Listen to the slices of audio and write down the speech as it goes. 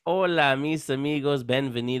Hola, mis amigos.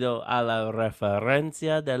 Bienvenido a la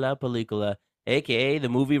referencia de la película, aka the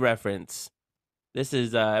movie reference. This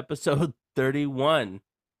is episode 31.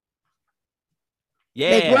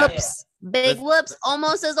 Big Yeah. whoops. Big Let's whoops.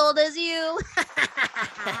 Almost as old as you.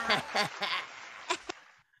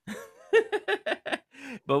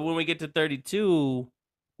 But when we get to 32,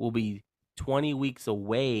 we'll be 20 weeks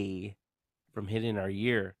away from hitting our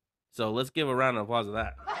year. So let's give a round of applause to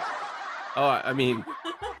that. Oh, I mean,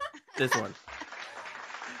 this one.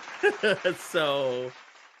 So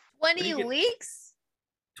 20 weeks?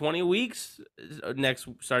 20 weeks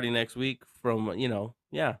starting next week from,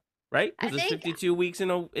 yeah, right? I Because it's think 52 weeks in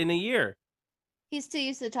a year. he's too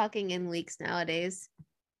used to talking in weeks nowadays.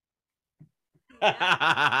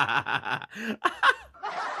 I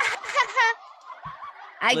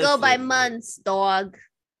I go by months, dog.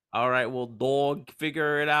 All right, well, dog,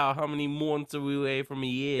 figure it out. How many months are we away from a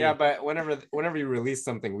year? Yeah, but whenever you release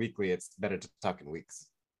something weekly, it's better to talk in weeks.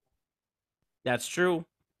 That's true.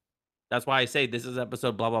 That's why I say this is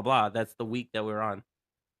episode blah blah blah. That's the week that we're on,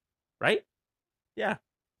 right? Yeah,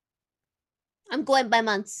 I'm going by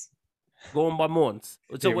months. going by months.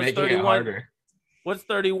 So You're what's making it 31? harder. What's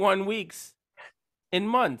 31 weeks in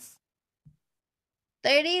months?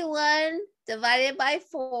 31 divided by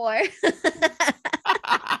 4.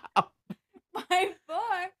 By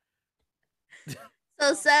 4.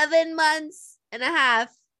 So 7 months and a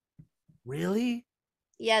half. Really?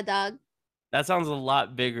 Yeah, dog. That sounds a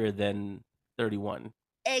lot bigger than 31.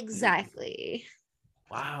 Exactly.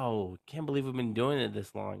 Wow. Can't believe we've been doing it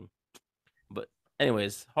this long. But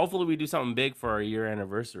anyways, hopefully we do something big for our year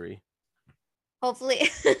anniversary. Hopefully.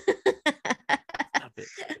 Stop it.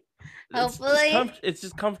 Hopefully. It's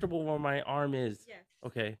just comfortable where my arm is. Yeah.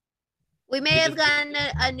 Okay. We may have gotten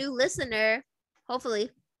a new listener. Hopefully.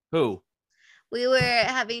 Who? We were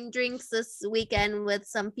having drinks this weekend with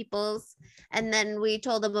some peoples, and then we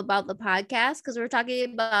told them about the podcast because we were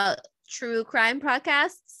talking about true crime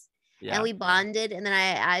podcasts. Yeah. And we bonded, and then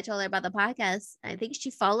I told her about the podcast. I think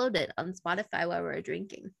she followed it on Spotify while we were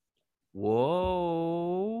drinking.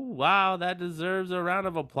 Whoa. Wow, that deserves a round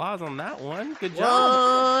of applause on that one. Good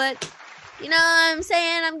job. What? You know what I'm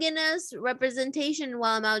saying? I'm getting us representation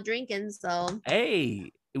while I'm out drinking, so.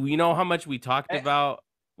 Hey, you know how much we talked about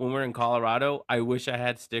when we're in Colorado? I wish I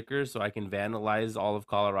had stickers so I can vandalize all of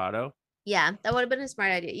Colorado. Yeah, that would have been a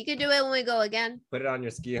smart idea. You could do it when we go again. Put it on your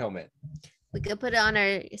ski helmet. We could put it on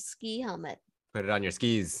our ski helmet. Put it on your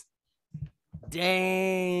skis.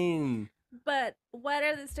 Dang. But what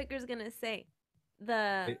are the stickers gonna say?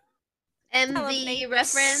 The MV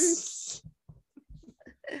reference.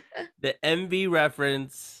 The MV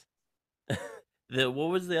reference. What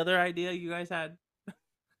was the other idea you guys had?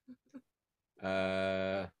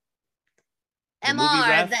 MR,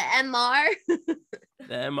 the MR.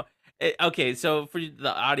 The MR. Okay, so for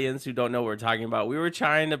the audience who don't know what we're talking about, we were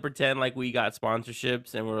trying to pretend like we got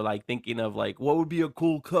sponsorships, and we're like thinking of like what would be a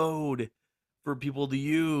cool code for people to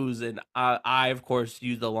use, and I of course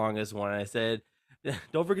used the longest one. I said,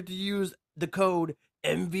 "Don't forget to use the code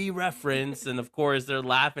MV reference," and of course they're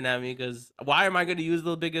laughing at me because why am I going to use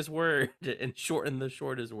the biggest word and shorten the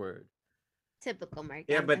shortest word? Typical Mark.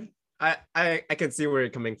 Yeah, but I can see where you're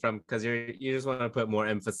coming from because you just want to put more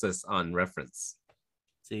emphasis on reference.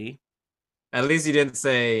 See, at least you didn't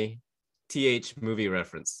say TH movie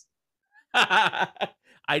reference.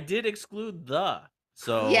 I did exclude the,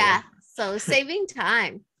 so yeah, so saving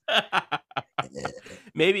time.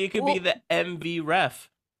 Maybe it could be the MV ref.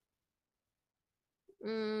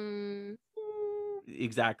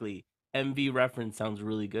 Exactly. MV reference sounds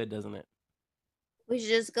really good, doesn't it? We should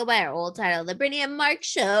just go by our old title, the Brittany and Marc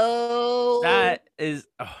Show. That is,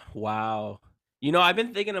 wow. You know, I've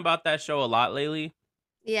been thinking about that show a lot lately.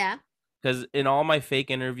 Yeah. Because in all my fake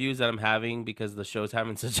interviews that I'm having, because the show's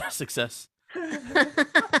having such a success,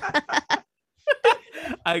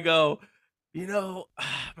 I go, you know,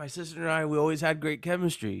 my sister and I, we always had great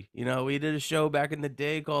chemistry. You know, we did a show back in the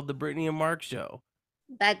day called the Brittany and Marc Show.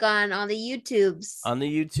 Back on the YouTubes. On the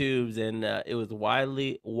YouTubes, and it was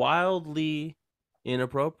wildly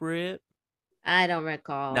inappropriate. I don't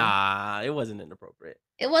recall. Nah, it wasn't inappropriate.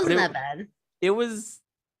 It wasn't that bad.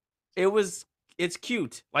 It's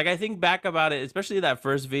cute. Like, I think back about it, especially that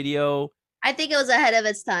first video. I think it was ahead of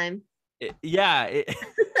its time.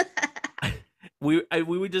 We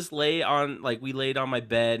would just lay on, like, we laid on my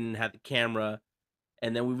bed and had the camera,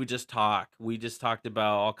 and then we would just talk. We just talked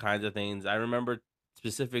about all kinds of things. I remember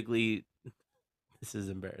specifically, this is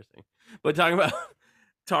embarrassing, but talking about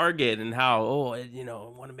Target and how, I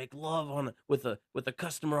want to make love with a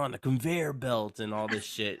customer on the conveyor belt and all this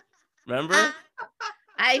shit. Remember?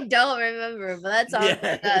 I don't remember, but that sounds like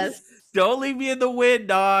us. Yes. Don't leave me in the wind,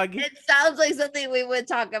 dog. It sounds like something we would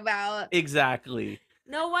talk about. Exactly.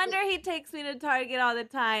 No wonder he takes me to Target all the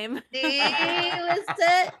time. See,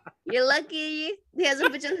 Lisette? You're lucky he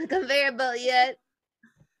hasn't put you on the conveyor belt yet.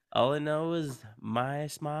 All I know is my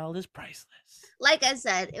smile is priceless. Like I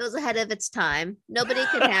said, it was ahead of its time. Nobody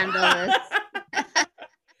could handle this.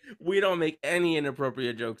 We don't make any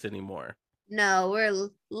inappropriate jokes anymore. No, we're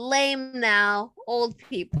lame now. Old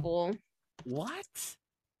people. What?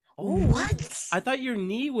 What? I thought your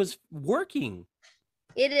knee was working.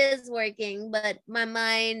 It is working, but my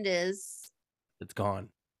mind is It's gone.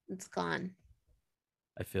 it's gone.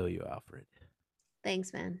 I feel you, Alfred.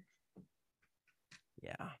 Thanks, man.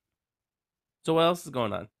 Yeah. So what else is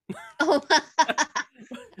going on? Oh,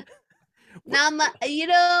 now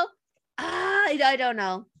I don't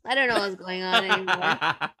know. I don't know what's going on anymore.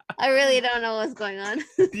 I really don't know what's going on.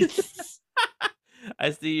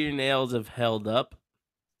 I see your nails have held up.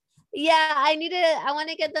 Yeah, I want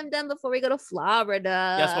to get them done before we go to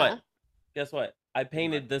Florida. Guess what? Guess what? I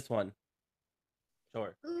painted this one.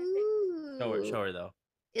 Sure. Ooh. Show her though.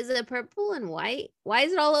 Is it purple and white? Why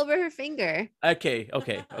is it all over her finger? Okay.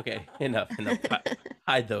 Enough.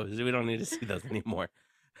 Hide those. We don't need to see those anymore.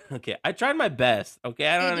 Okay. I tried my best. Okay.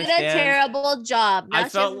 I don't You did understand. a terrible job. Now I she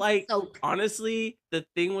felt has like soak. honestly, the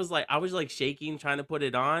thing was like I was like shaking trying to put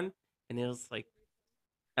it on, and it was like,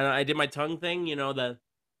 and I did my tongue thing, because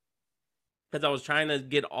I was trying to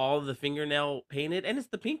get all the fingernail painted, and it's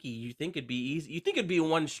the pinky. You think it'd be easy. You think it'd be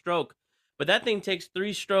one stroke, but that thing takes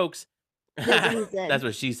 3 strokes. That's what he said. That's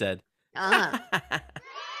what she said.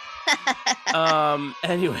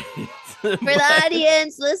 Anyway. For the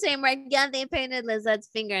audience listening, Marc painted Lizette's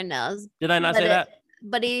fingernails. Did I not say that?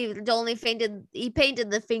 But he painted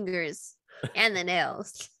the fingers and the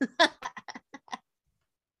nails.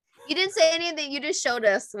 You didn't say anything. You just showed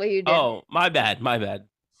us what you did. Oh, my bad.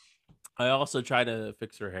 I also tried to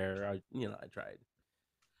fix her hair. I tried.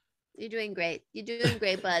 You're doing great. You're doing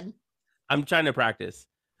great, bud. I'm trying to practice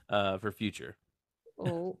for future.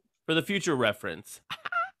 Oh. For the future reference.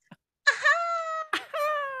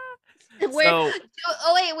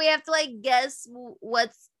 Oh wait, we have to like guess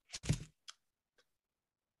what's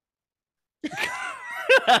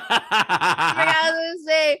I was gonna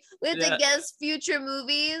say we have to guess future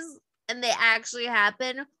movies and they actually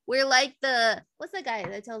happen. We're like what's the guy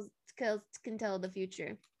that can tell the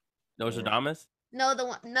future? Nostradamus? No, the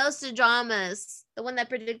one Nostradamus, the one that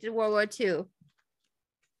predicted World War II.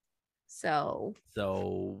 So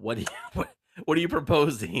what are you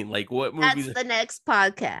proposing? Like what movie? That's the next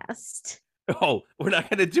podcast. Oh, we're not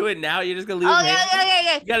gonna do it now. You're just gonna leave it.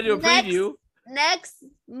 Okay. You gotta do a preview. Next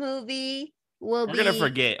movie will be. We're gonna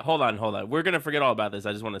forget. Hold on. We're gonna forget all about this.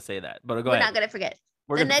 I just want to say that. But go ahead. We're not gonna forget.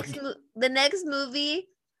 The next movie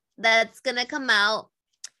that's gonna come out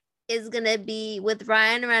is gonna be with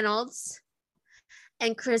Ryan Reynolds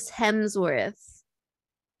and Chris Hemsworth.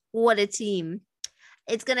 What a team.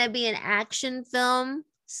 It's gonna be an action film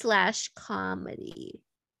 / comedy.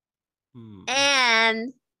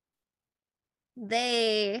 And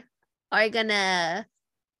they are gonna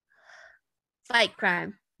fight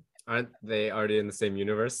crime. Aren't they already in the same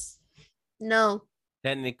universe? No.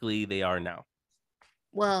 Technically, they are now.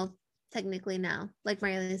 Well, technically now, like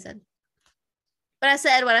Marilyn said. But I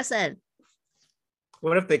said what I said.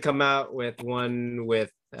 What if they come out with one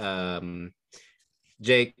with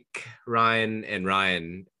Jake, Ryan,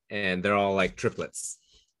 and they're all like triplets?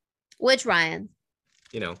 Which Ryan?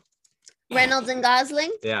 Reynolds and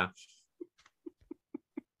Gosling? Yeah.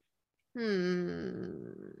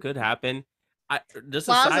 Could happen.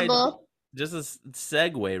 Plausible. Just a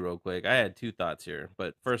segue real quick. I had 2 thoughts here,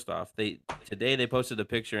 but first off, today they posted a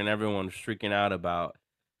picture and everyone was freaking out about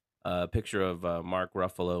a picture of Mark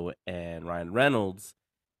Ruffalo and Ryan Reynolds,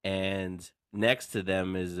 and next to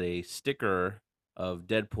them is a sticker of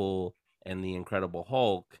Deadpool and the Incredible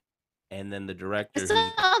Hulk, and then the director. I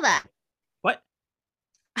saw that. What?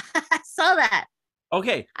 I saw that.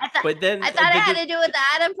 Okay, I thought it had to do with the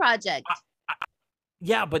Adam Project.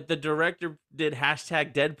 Yeah, but the director did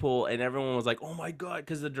 #Deadpool, and everyone was like, "Oh my god!"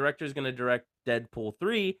 Because the director is gonna direct Deadpool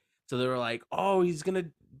 3, so they were like, "Oh,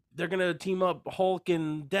 they're gonna team up Hulk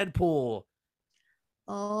and Deadpool."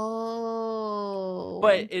 Oh,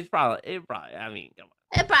 but it probably. I mean, come on.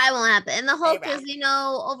 It probably won't happen. And the Hulk is,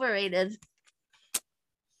 overrated.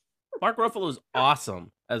 Mark Ruffalo is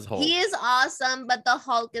awesome as Hulk. He is awesome, but the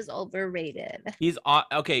Hulk is overrated. He's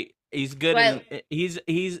okay. He's good. Right.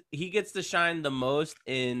 He gets to shine the most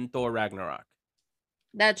in Thor Ragnarok.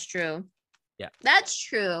 That's true. Yeah. That's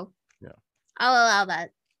true. Yeah. I'll allow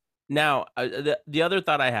that. Now, the other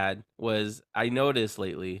thought I had was I noticed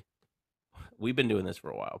lately, we've been doing this for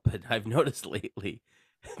a while, but I've noticed lately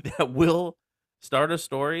that we'll start a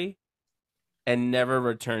story and never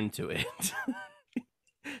return to it.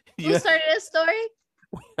 Who started a story?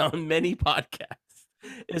 On many podcasts,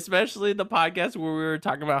 especially the podcast where we were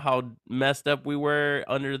talking about how messed up we were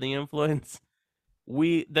under the influence.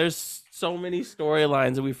 There's so many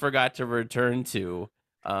storylines that we forgot to return to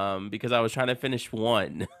because I was trying to finish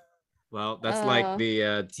one. Well, that's like the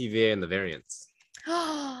TVA and the variants.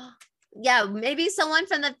 Yeah, maybe someone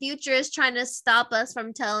from the future is trying to stop us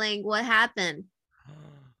from telling what happened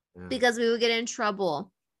because we would get in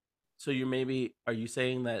trouble. So are you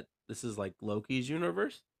saying that this is like Loki's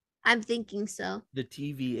universe? I'm thinking so. The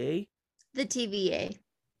TVA? The TVA.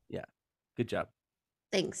 Yeah. Good job.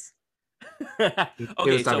 Thanks.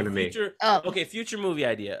 Okay, so to me. Future movie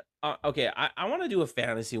idea. Okay, I want to do a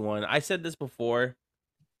fantasy one. I said this before.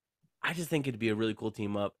 I just think it'd be a really cool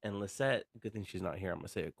team up. And Lisette, good thing she's not here. I'm gonna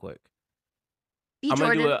say it quick. I'm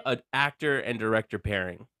gonna do an actor and director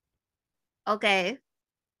pairing. Okay.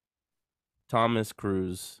 Thomas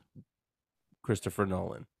Cruise, Christopher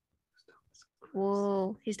Nolan.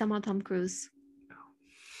 Whoa, he's talking about Tom Cruise.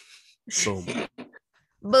 Boom.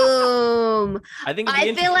 Boom.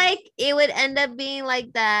 I feel like it would end up being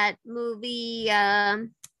like that movie.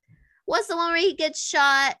 What's the one where he gets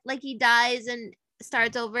shot, like he dies and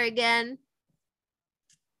starts over again?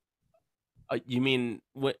 You mean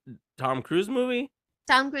what? Tom Cruise movie?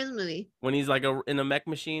 Tom Cruise movie. When he's like in a mech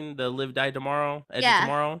machine, the Live Die Tomorrow, Edge of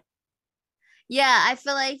Tomorrow. Yeah, I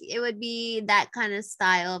feel like it would be that kind of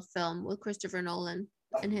style of film with Christopher Nolan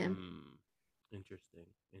and him. Interesting.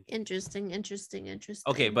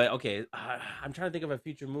 Okay, but I'm trying to think of a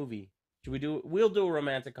future movie. We'll do a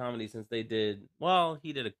romantic comedy since they did. Well,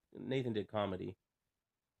 Nathan did comedy.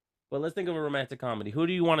 But let's think of a romantic comedy. Who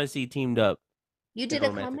do you want to see teamed up? You did a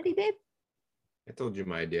comedy, babe? I told you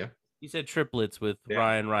my idea. You said triplets with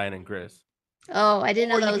Ryan, and Chris. Oh, I didn't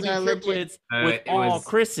know that was a triplets with all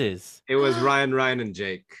Chris's. It was Ryan, and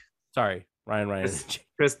Jake. Sorry, Ryan, and Jake.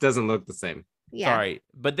 Chris doesn't look the same. Yeah. Sorry,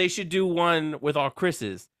 but they should do one with all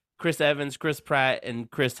Chris's. Chris Evans, Chris Pratt, and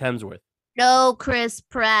Chris Hemsworth. No, Chris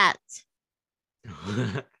Pratt.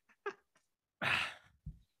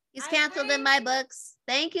 He's canceled in my books.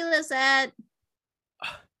 Thank you, Lisette.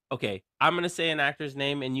 Okay, I'm going to say an actor's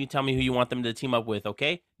name, and you tell me who you want them to team up with,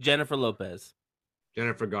 okay? Jennifer Lopez.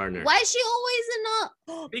 Jennifer Garner. Why is she always in a...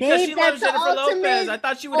 Because Babe, she loves that's the Jennifer ultimate- Lopez. I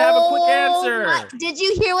thought she would have a quick answer. Did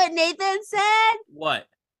you hear what Nathan said? What?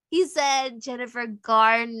 He said Jennifer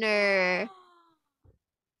Garner.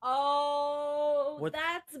 Oh, What?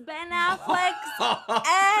 that's Ben Affleck's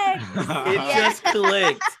ex. It just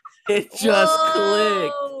clicked. It just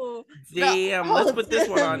clicked. Whoa. Damn, let's put this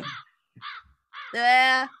one on.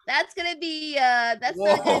 Yeah, that's gonna be that's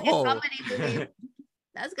not gonna be a Whoa. comedy movie.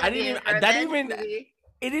 That's gonna be a It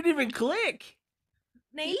didn't even click.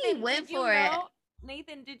 Nathan, went did you for it. know-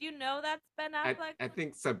 Nathan, did you know that's Ben Affleck? I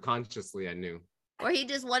think subconsciously I knew. Or he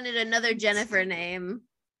just wanted another Jennifer name.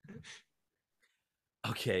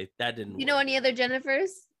 Okay, that didn't You know work. any other Jennifers?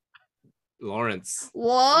 Lawrence.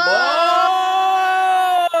 Whoa!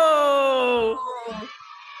 Whoa!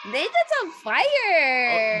 Nathan's on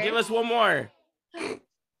fire. Oh, give us one more.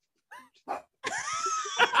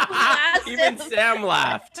 lost Even him. Sam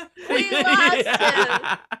laughed. We lost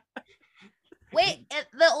him. Wait,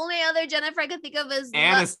 the only other Jennifer I could think of is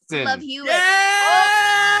Aniston. Love Hewitt.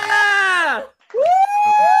 Yeah! Woo!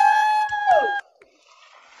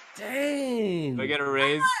 Dang. Do I get a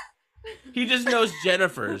raise? He just knows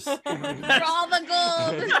Jennifer's. For all the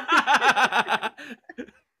gold.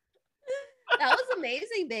 That was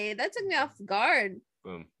amazing, babe. That took me off guard.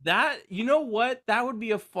 Boom. You know what? That would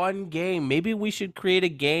be a fun game. Maybe we should create a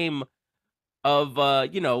game of,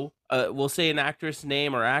 we'll say an actress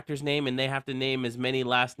name or actor's name, and they have to name as many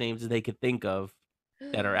last names as they could think of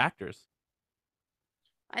that are actors.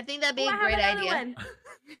 I think that'd be Oh, I a have great another idea. one.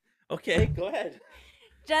 Okay, go ahead.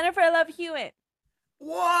 Jennifer Love Hewitt.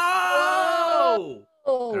 Whoa! I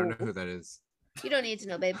Oh, don't know who that is. you don't need to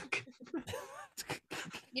know, babe.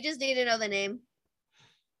 You just need to know the name.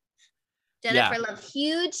 Jennifer Love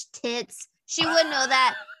huge tits. She would know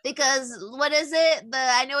that because what is it?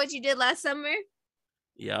 I Know What You Did Last Summer.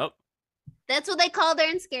 Yep. That's what they called her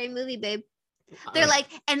in Scary Movie, babe. They're like,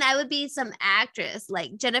 and I would be some actress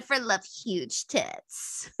like Jennifer Love huge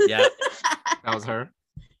tits. Yeah. That was her.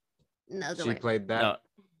 No, don't She worry. played that. No.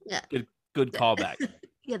 Yeah. Good callback.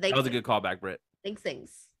 Yeah, That was a good callback, Britt. Thanks.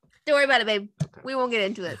 Don't worry about it, babe. We won't get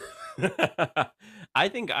into it. I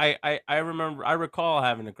think I recall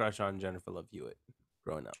having a crush on Jennifer Love Hewitt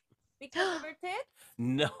growing up. Because of her tits?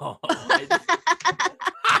 No.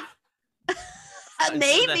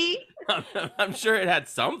 Maybe. I'm sure it had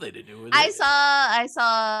something to do with it. I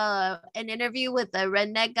saw an interview with the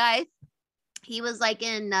redneck guy. He was like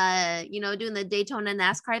in doing the Daytona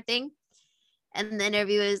NASCAR thing. And the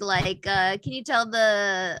interviewer is like, can you tell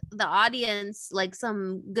the audience like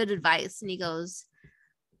some good advice? And he goes,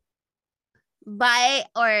 buy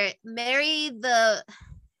or marry the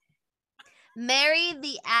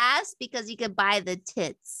ass because you could buy the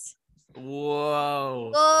tits.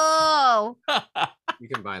 Whoa. Whoa. You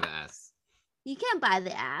can buy the ass. You can't buy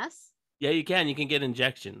the ass. Yeah, you can. You can get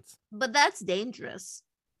injections. But that's dangerous.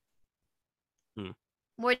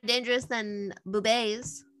 More dangerous than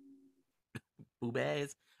boobies.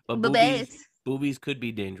 Boobies. But Boobies. boobies could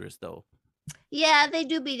be dangerous though. Yeah, they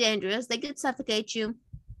do be dangerous. They could suffocate you.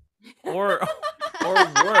 Or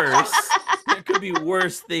worse. There could be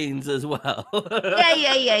worse things as well.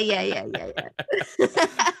 Yeah.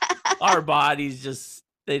 Our bodies just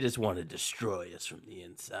want to destroy us from the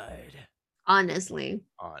inside. Honestly.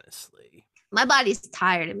 Honestly. My body's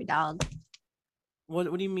tired of me, dog.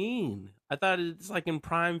 What do you mean? I thought it's like in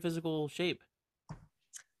prime physical shape.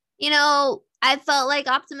 I felt like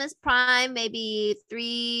Optimus Prime maybe 2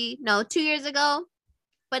 years ago.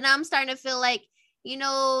 But now I'm starting to feel like,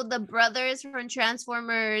 the brothers from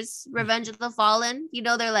Transformers Revenge of the Fallen,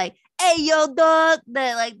 they're like, hey, yo, dog.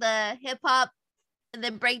 The hip hop and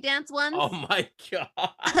the breakdance ones. Oh my God.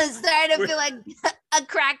 I'm starting to feel like a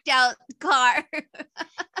cracked out car.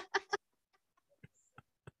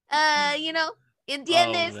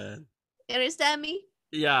 ¿Entiendes? Man. You understand me?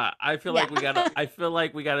 Yeah, I feel like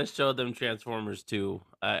we gotta show them Transformers too.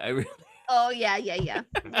 I really. Oh yeah. I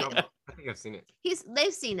think I've seen it.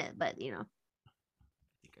 They've seen it, but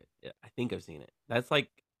I think I've seen it. That's like.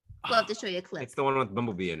 We'll have to show you a clip. It's the one with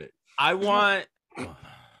Bumblebee in it. I want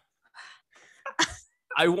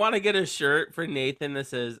to get a shirt for Nathan that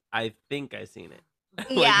says, "I think I've seen it."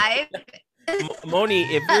 Yeah. Moni,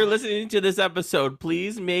 if you're listening to this episode,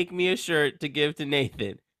 please make me a shirt to give to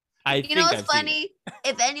Nathan. You know what's funny?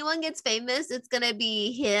 If anyone gets famous, it's gonna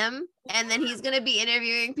be him, and then he's gonna be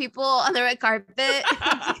interviewing people on the red carpet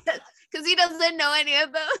because he doesn't know any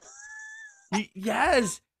of them.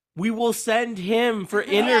 Yes, we will send him for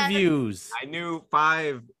interviews. I knew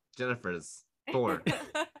 5 Jennifers. 4.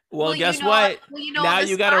 Well, guess what? Now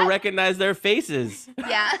you gotta recognize their faces.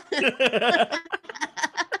 Yeah.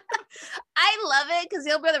 I love it because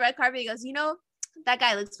he'll be on the red carpet. He goes, that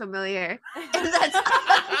guy looks familiar. And that's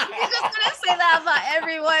he's just gonna say that about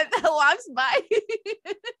everyone that walks by.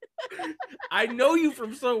 I know you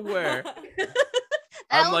from somewhere.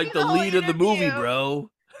 I'm like the lead of the movie,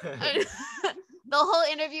 bro. The whole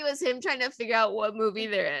interview is him trying to figure out what movie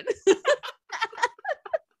they're in.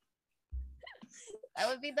 That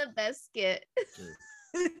would be the best skit.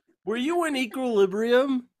 Were you in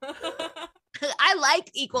Equilibrium? I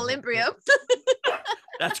like Equilibrium.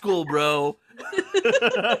 That's cool, bro.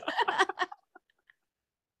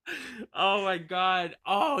 Oh my God.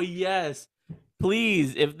 Oh yes.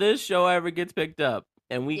 Please, if this show ever gets picked up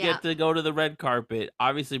and we get to go to the red carpet,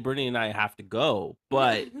 obviously Brittany and I have to go,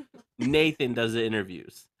 but Nathan does the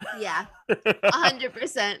interviews. Yeah.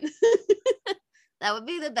 100%. That would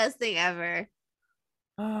be the best thing ever.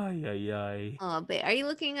 Ay, ay, ay. Oh, babe. Are you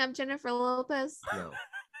looking up Jennifer Lopez? No.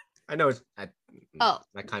 I know. I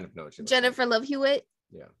kind of know. Jennifer Love Hewitt?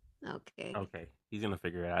 Yeah. Okay. Okay. He's going to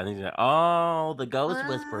figure it out. Oh, the Ghost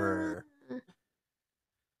Whisperer.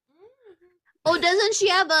 Oh, doesn't she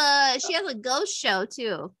have a ghost show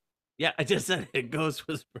too? Yeah, I just said it. Ghost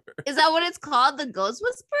Whisperer. Is that what it's called? The Ghost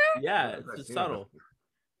Whisperer? Yeah, it's subtle.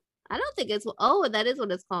 I don't think it's. Oh, that is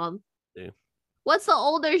what it's called. Yeah. What's the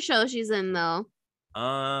older show she's in though?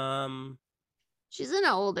 She's in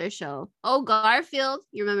an older show. Oh, Garfield.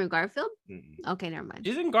 You remember Garfield? Mm-mm. Okay, never mind.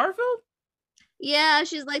 She's in Garfield? Yeah,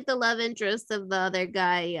 she's like the love interest of the other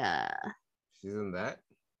guy. She's in that?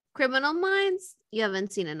 Criminal Minds? You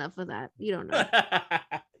haven't seen enough of that. You don't know.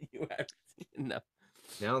 You haven't seen enough.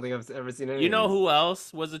 I don't think I've ever seen any. You know who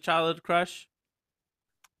else was a childhood crush?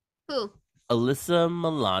 Who? Alyssa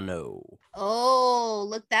Milano. Oh,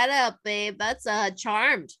 look that up, babe. That's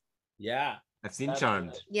Charmed. Yeah. I've seen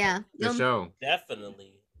Charmed. Yeah. The show.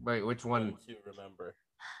 Definitely. Wait, which one? To remember.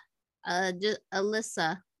 Just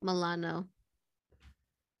Alyssa Milano.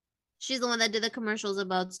 She's the one that did the commercials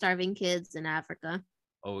about starving kids in Africa.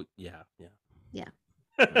 Oh, yeah.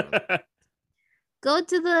 Go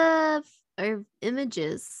to the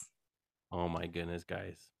images. Oh my goodness,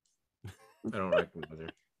 guys. I don't recognize her.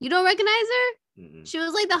 You don't recognize her? Mm-mm. She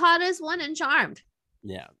was like the hottest one in Charmed.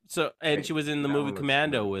 Yeah. So, and she was in the movie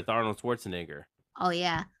Commando with Arnold Schwarzenegger. Oh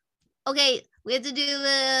yeah. Okay, we have to do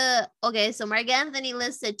the. Okay, so Mark Anthony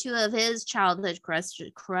listed 2 of his childhood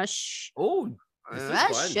crush Oh, this is fun.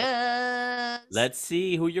 crushes. Let's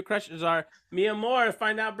see who your crushes are. Mia Moore,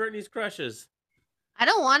 find out Brittany's crushes. I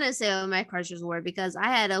don't want to say what my crushes were because I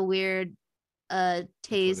had a weird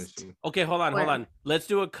taste. Okay, hold on. Let's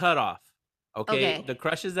do a cutoff. Okay, the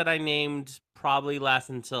crushes that I named probably last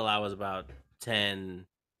until I was about 10,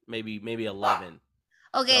 maybe 11.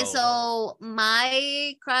 Okay, so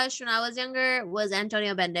my crush when I was younger was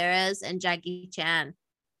Antonio Banderas and Jackie Chan.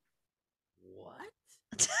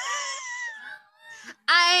 What?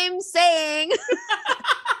 I'm saying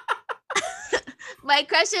my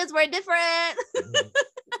crushes were different.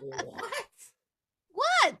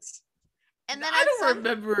 What? And then I don't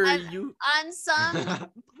remember you. On some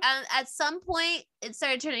at some point it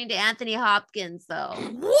started turning to Anthony Hopkins though.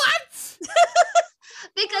 What?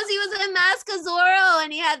 Because he was in Mask of Zorro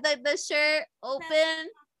and he had the shirt open.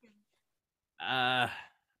 I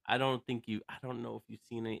don't know if you've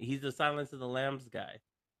seen it. He's the Silence of the Lambs guy.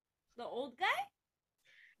 The old guy?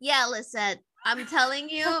 Yeah, Lisette. I'm telling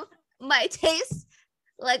you, my taste,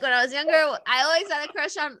 like when I was younger, I always had a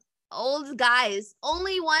crush on old guys.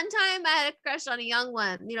 Only one time I had a crush on a young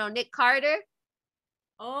one, Nick Carter.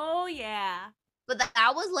 Oh, yeah. But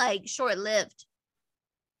that was like short-lived.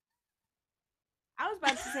 I was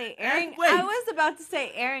about to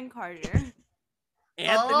say Aaron Carter.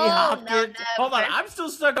 Anthony Hopkins. No, hold on, I'm still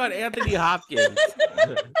stuck on Anthony Hopkins.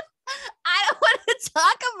 I don't want to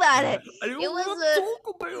talk about it. I don't want to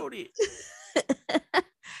talk about it.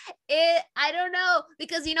 I don't know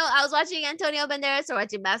because I was watching Antonio Banderas or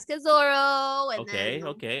watching Mask of Zorro, and okay.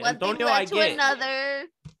 one Antonio, thing led to another.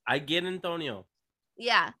 I get Antonio.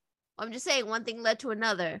 Yeah, I'm just saying one thing led to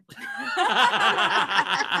another.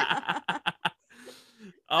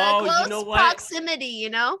 Oh, close you know what? proximity,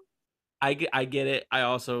 I get it. I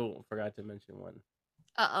also forgot to mention one.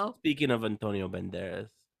 Speaking of Antonio Banderas,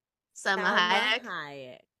 Salma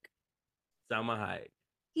Hayek. Salma Hayek.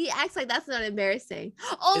 He acts like that's not embarrassing.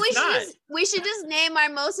 Oh, we should just name our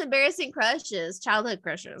most embarrassing crushes, childhood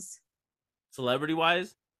crushes. Celebrity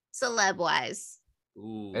wise? Celeb wise.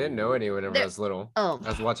 Ooh. I didn't know any whenever I was little. I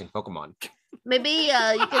was watching Pokemon. Maybe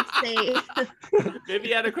you could say maybe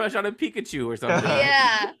you had a crush on a Pikachu or something.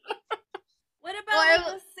 Yeah. What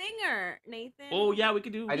about a singer, Nathan? Oh yeah, we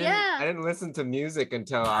could do. I didn't listen to music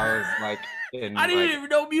until I was like in. I didn't even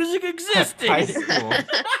know music existed. High school.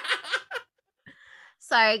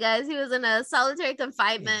 Sorry, guys. He was in a solitary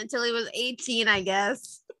confinement until he was 18, I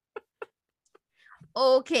guess.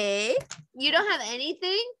 Okay. You don't have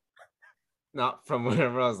anything? Not from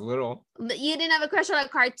whenever I was little. You didn't have a crush on a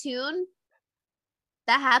cartoon?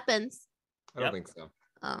 That happens. I don't think so.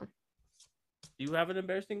 Oh. Do you have an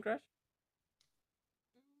embarrassing crush?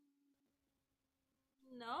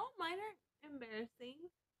 No, mine aren't embarrassing.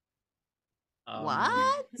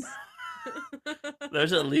 What?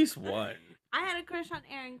 There's at least one. I had a crush on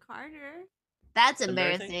Aaron Carter. That's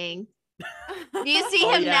embarrassing. Do you see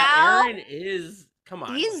him now? Aaron is. Come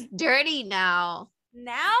on. He's dirty now.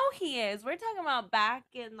 Now he is. We're talking about back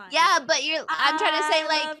in like. Yeah, but I'm trying to say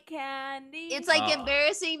like love candy. It's like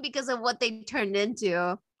embarrassing because of what they turned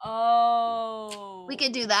into. Oh. We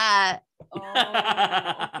could do that.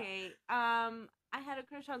 Oh, okay. I had a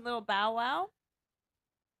crush on Little Bow Wow.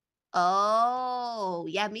 Oh,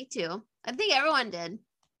 yeah, me too. I think everyone did.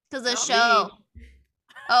 Because the show. Me.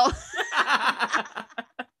 Oh.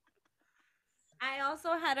 I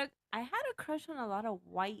also had a crush on a lot of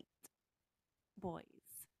white boys.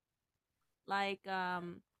 Like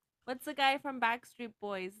what's the guy from Backstreet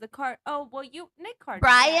Boys? Nick Carter.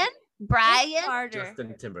 Brian? Yeah. Brian? Nick Carter.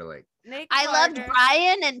 Justin Timberlake. Nick I Carter. loved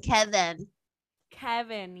Brian and Kevin.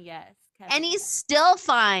 Kevin, yes. Kevin. And he's still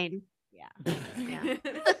fine. Yeah.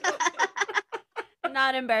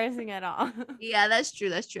 Not embarrassing at all. Yeah, that's true.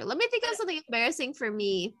 Let me think of something embarrassing for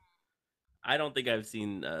me. I don't think I've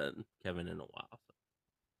seen Kevin in a while.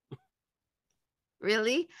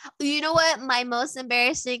 Really? You know what my most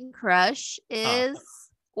embarrassing crush is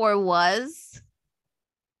or was?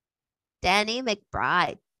 Danny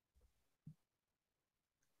McBride.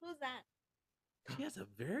 Who's that? She has a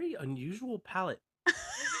very unusual palette.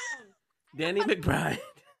 Danny McBride.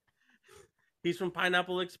 He's from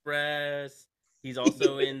Pineapple Express. He's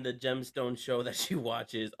also in the Gemstone show that she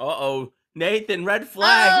watches. Uh-oh. Nathan, red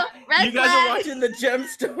flag. You guys are watching the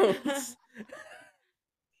Gemstones.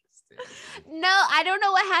 No, I don't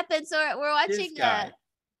know what happened. So we're watching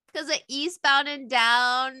because of Eastbound and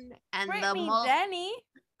Down and Danny.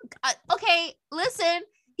 Okay, listen.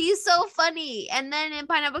 He's so funny. And then in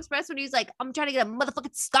Pineapple Express when he's like, I'm trying to get a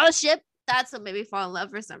motherfucking scholarship. That's what made me fall in love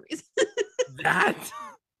for some reason.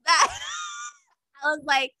 That I was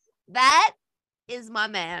like, that is my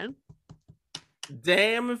man.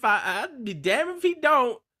 Damn if I'd be damn if he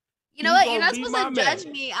don't. You know He's what? You're gonna not be supposed my to man. judge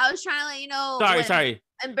me. I was trying to let you know Sorry.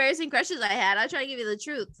 embarrassing crushes I had. I was trying to give you the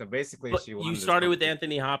truth. So basically, But she won. you this started with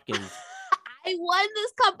competition. Anthony Hopkins. I won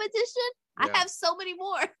this competition. Yeah. I have so many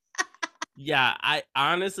more. Yeah, I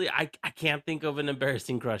honestly I can't think of an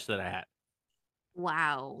embarrassing crush that I had.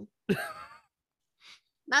 Wow.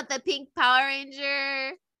 Not the pink Power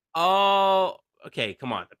Ranger. Oh, okay,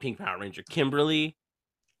 come on, the Pink Power Ranger, Kimberly.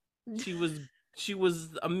 She was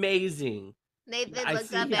amazing. Nathan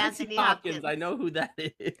looked up I see Anthony Hopkins. I know who that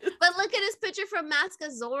is. But look at his picture from Mask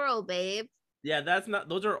of Zorro, babe. Yeah, that's not.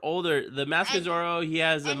 Those are older. The Mask of And- Zorro. He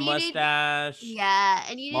has a and you didn't- mustache. Yeah,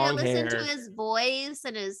 and you need to Long listen hair. to his voice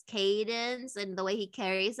and his cadence and the way he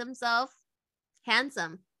carries himself.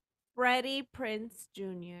 Handsome. Freddie Prinze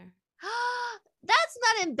Jr. That's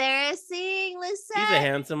not embarrassing, Lisette. He's a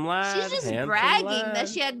handsome lad. She's just handsome bragging lad. that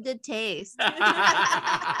she had good taste.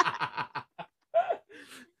 I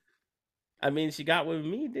mean, she got with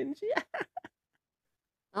me, didn't she?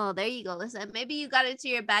 Oh, there you go, Lisette. Maybe you got into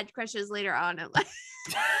your bad crushes later on in life.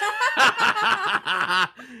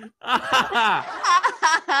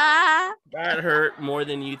 That hurt more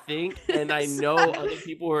than you think, and I know other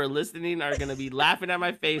people who are listening are gonna be laughing at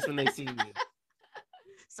my face when they see me.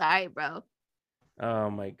 Sorry, bro. Oh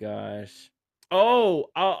my gosh. Oh,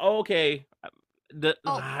 okay.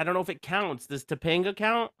 I don't know if it counts. Does Topanga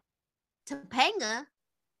count Topanga?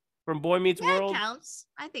 from Boy Meets Yeah, it World? counts.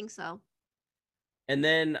 I think so. And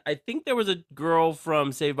then I think there was a girl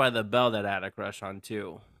from Saved by the Bell that I had a crush on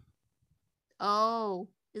too. Oh,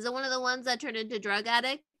 is it one of the ones that turned into drug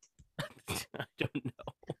addict? I don't know.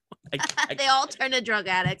 They all turn to drug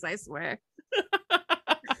addicts, I swear.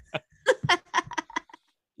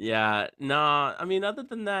 Yeah, nah. I mean, other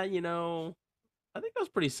than that, I think that was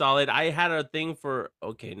pretty solid. I had a thing for.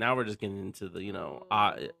 Okay, now we're just getting into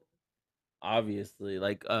the, obviously,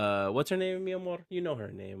 like, what's her name, mi amor? You know her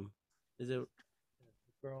name. Is it the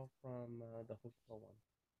girl from the hotel one?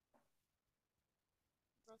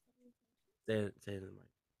 Say it in the mic.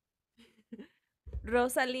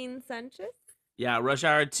 Rosaline Sanchez. Yeah, Rush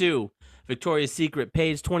Hour 2, Victoria's Secret,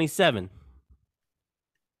 page 27.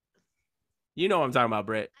 You know what I'm talking about,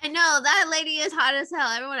 Britt. I know that lady is hot as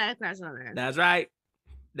hell. Everyone had a crush on her. That's right.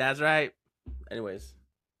 Anyways.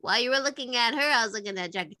 While you were looking at her, I was looking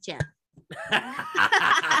at Jackie Chan.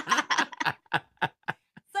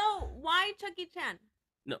 So why Chucky Chan?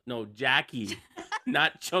 No, Jackie,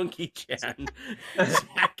 not Chunky Chan.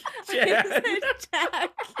 Jackie Chan.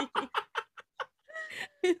 Jackie.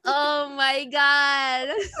 Oh my god.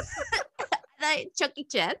 That Chucky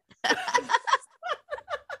Chan.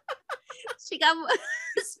 She got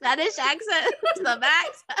Spanish accent to the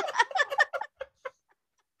max.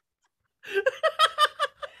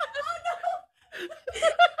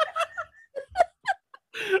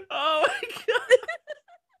 Oh my god.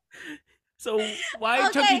 So why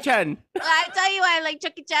Okay. Chucky Chan? I tell you why I like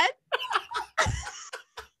Chucky Chan.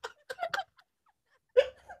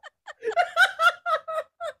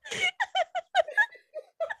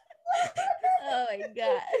 Oh my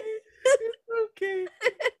god. Okay.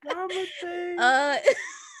 Mama thing.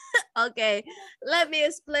 Okay, let me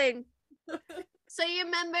explain. So you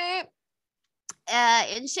remember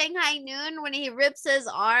in Shanghai Noon when he rips his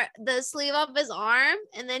arm, the sleeve off his arm,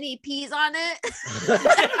 and then he pees on it?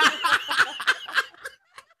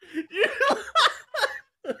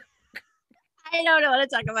 I don't know what to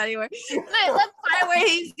talk about anymore. But the part where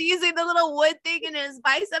he's using the little wood thing and his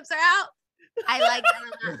biceps are out, I like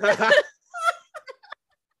that a lot.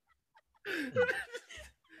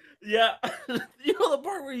 Yeah. You know the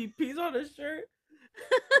part where he pees on his shirt?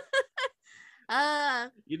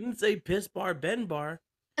 You didn't say piss bar Ben bar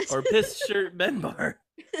or piss shirt Ben bar.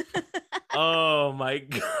 Oh my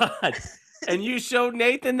god. And you showed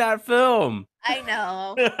Nathan that film. I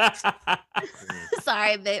know.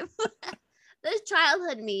 Sorry, babe. There's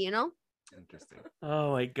childhood me, you know? Interesting.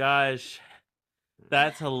 Oh my gosh.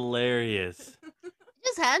 That's hilarious.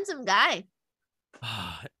 Just handsome guy.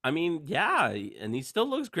 I mean, yeah, and he still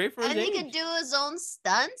looks great for his And he age. could do his own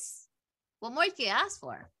stunts. What more can you ask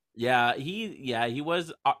for? Yeah, he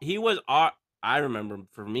was I remember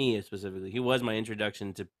for me specifically, he was my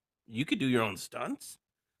introduction to you could do your own stunts.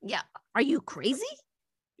 Yeah. Are you crazy?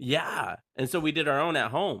 Yeah. And so we did our own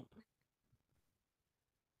at home.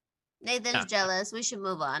 Nathan's jealous. We should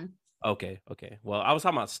move on. Okay. Well, I was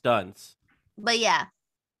talking about stunts. But yeah.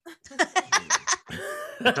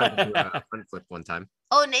 I tried to do a front flip one time,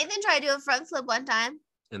 Oh, Nathan tried to do a front flip one time.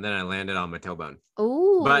 and then I landed on my tailbone.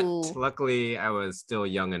 Ooh. But luckily, I was still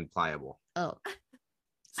young and pliable. Oh.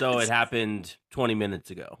 So it happened 20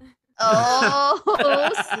 minutes ago. Oh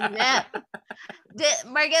snap!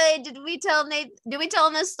 Margely, did we tell Nate? Did we tell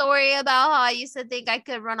him the story about how I used to think I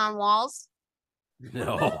could run on walls?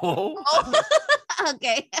 No. Oh,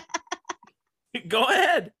 okay. Go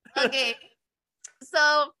ahead. Okay.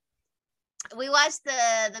 So we watched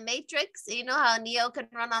the Matrix. You know how Neo can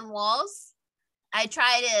run on walls. I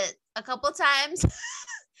tried it a couple times.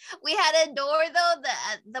 We had a door though.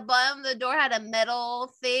 The bottom of the door had a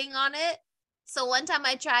metal thing on it. So one time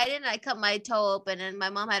I tried it and I cut my toe open, and my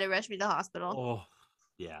mom had to rush me to the hospital. Oh,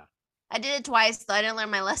 yeah. I did it twice, so I didn't learn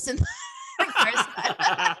my lesson the first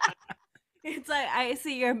time. It's like, I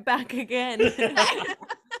see you're back again.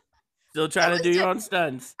 Still trying to do your own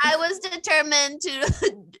stunts. I was determined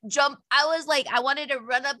to jump. I was like, I wanted to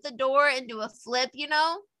run up the door and do a flip, you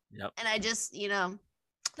know? Yep. And I just, you know,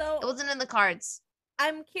 So it wasn't in the cards.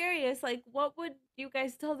 I'm curious, like, what would you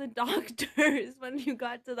guys tell the doctors when you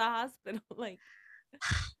got to the hospital? Like,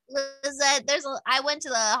 Lisette, I went to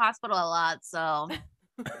the hospital a lot, so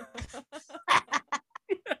it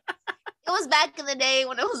was back in the day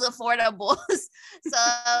when it was affordable. So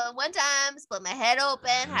one time, split my head open,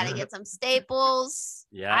 had to get some staples.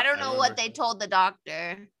 Yeah, I don't I know what remember. they told the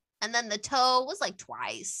doctor. And then the toe was like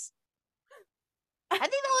twice. I think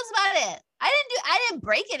that was about it. I didn't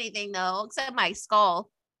break anything though, except my skull.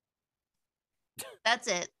 That's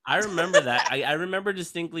it. I remember that. I remember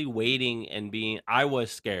distinctly waiting and I was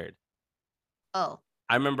scared. Oh,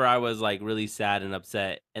 I remember I was like really sad and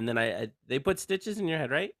upset. And then they put stitches in your head,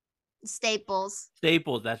 right? staples.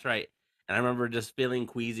 Staples, that's right. And I remember just feeling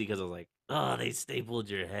queasy because I was like, oh, they stapled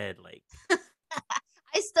your head. Like,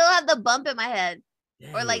 I still have the bump in my head,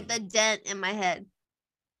 or like dang. the dent in my head.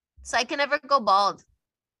 So I can never go bald.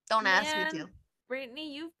 Don't ask me man, to.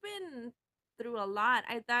 Brittany, you've been through a lot.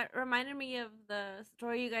 That reminded me of the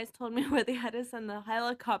story you guys told me where they had to send the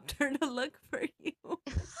helicopter to look for you.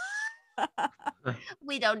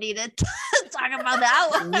 We don't need to talk about that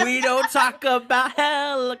one. We don't talk about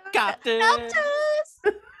helicopters. Help us.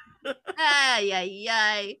 Ay, ay,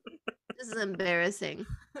 ay. This is embarrassing.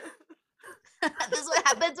 This is what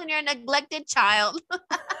happens when you're a neglected child. I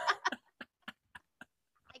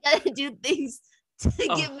gotta do things to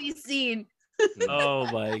get me seen. Oh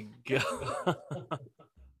my god.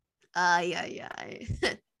 Ay, ay, ay.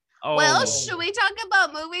 Oh. Well, should we talk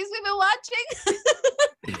about movies we've been watching?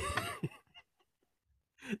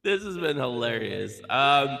 This has been hilarious.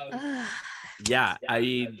 Yeah, I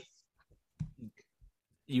mean,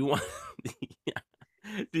 you want?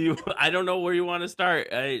 Do you? I don't know where you want to start.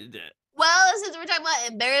 Well, since we're talking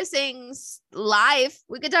about embarrassing life,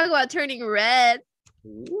 we could talk about Turning Red.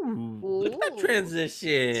 Look at that Ooh.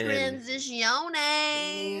 transition. Transiciones.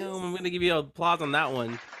 Damn, I'm gonna give you applause on that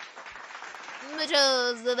one.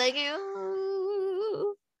 Muchos thank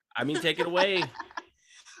you. I mean, take it away.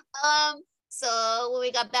 So when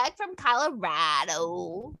we got back from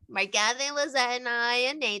Colorado, Mark Anthony, Lisette, and I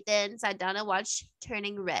and Nathan sat down and watched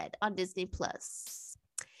Turning Red on Disney Plus.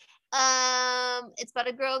 It's about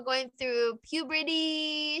a girl going through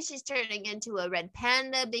puberty. She's turning into a red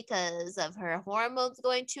panda because of her hormones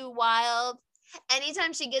going too wild.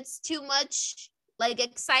 Anytime she gets too much like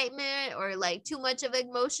excitement or like too much of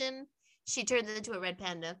emotion, she turns into a red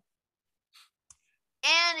panda.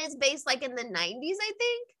 And it's based like in the 90s, I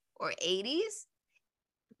think, or 80s.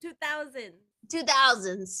 2000.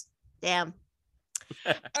 2000s. Damn.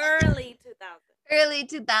 Early 2000s. Early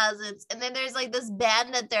 2000s. And then there's like this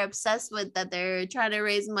band that they're obsessed with that they're trying to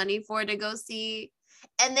raise money for to go see.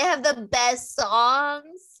 And they have the best songs.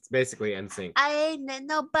 It's basically NSYNC. I ain't met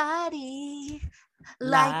nobody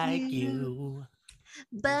like you.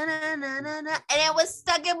 Ba-na-na-na-na. And it was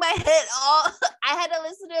stuck in my head I had to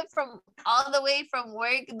listen to it from all the way from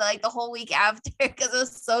work like the whole week after because it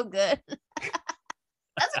was so good.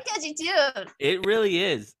 That's a catchy tune. It really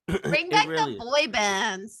is. Bring back the boy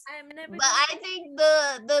bands. But I think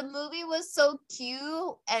the movie was so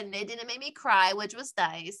cute and it didn't make me cry, which was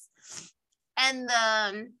nice. And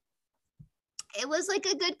it was like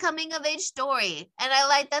a good coming of age story. And I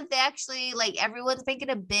like that they actually like everyone's making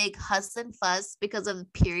a big huss and fuss because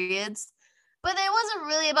of periods. But it wasn't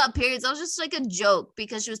really about periods. It was just like a joke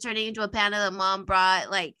because she was turning into a panda. The mom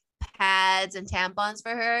brought like pads and tampons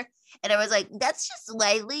for her. And I was like, that's just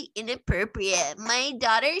slightly inappropriate. My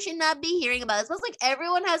daughter should not be hearing about this. It was like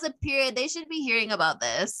everyone has a period. They should be hearing about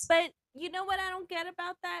this. But you know what I don't get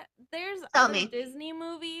about that? There's Tell other me. Disney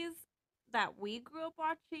movies that we grew up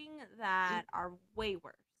watching that are way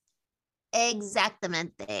worse.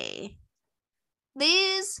 Exactamente.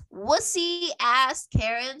 These wussy ass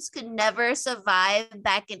Karens could never survive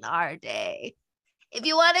back in our day. If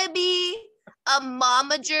you want to be a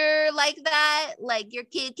momager like that, like your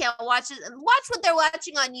kid can't watch it. Watch what they're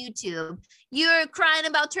watching on YouTube. You're crying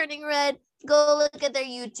about turning red. Go look at their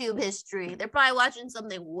YouTube history. They're probably watching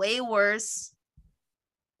something way worse.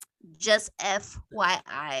 Just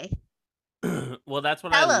FYI. Well, that's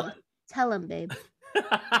what Tell him. Tell him, babe.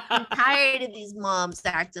 I'm tired of these moms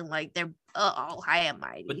acting like they're high and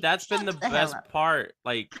mighty. But that's been the hell best up. part.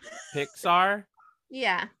 Like Pixar,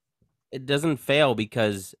 Yeah. it doesn't fail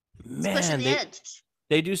because It's pushing the edge.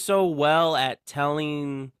 they do so well at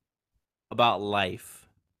telling about life.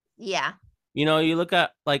 Yeah. You know, you look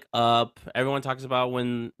at like Up. Everyone talks about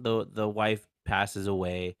when the wife passes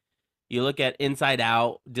away. You look at Inside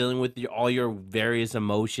Out, dealing with all your various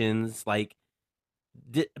emotions. Like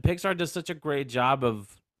Pixar does such a great job of,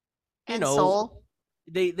 you And know, Soul.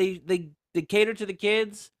 they cater to the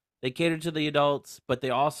kids, they cater to the adults, but they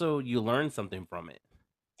also you learn something from it.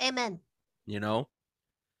 Amen. You know,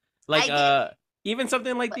 like even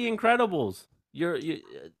something like The Incredibles. You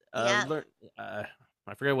Yeah. learn.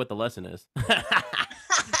 I forget what the lesson is.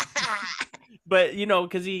 But you know,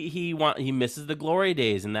 because he misses the glory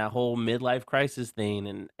days and that whole midlife crisis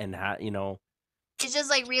thing, and how, you know, It's just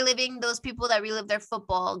like reliving those people that relive their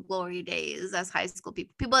football glory days as high school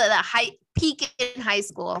people. People that peak in high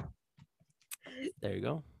school. there you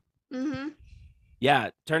go. Mm-hmm.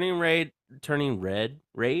 Yeah, turning red, turning red.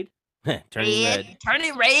 Turning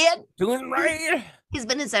red. Doing red. He's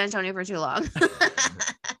been in San Antonio for too long.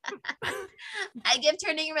 I give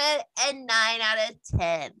Turning Red a 9 out of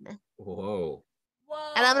 10. Whoa.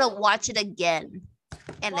 Whoa. And I'm gonna watch it again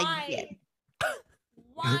and Why? again.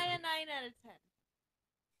 Why a 9 out of 10?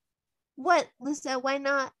 What, Lisa? Why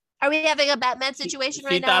not? Are we having a Batman situation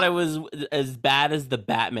right She now? thought it was as bad as the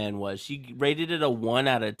Batman was. She rated it a 1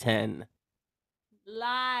 out of 10.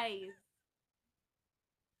 Lies.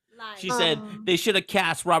 She said they should have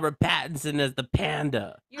cast Robert Pattinson as the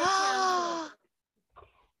panda. You're canceled.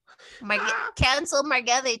 Cancel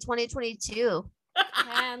Margelle 2022.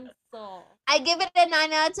 Cancel. I give it a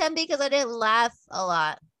 9 out of 10 because I didn't laugh a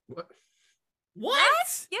lot. What?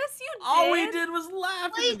 Yes, you did. All we did was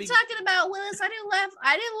laugh. What are you talking about, Willis? I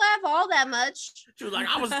didn't laugh all that much. She was like,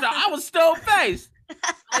 I was stone faced.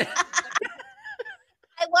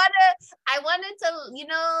 I wanted to, you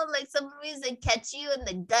know, like some movies that catch you in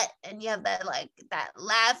the gut and you have that that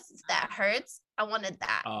laugh that hurts. I wanted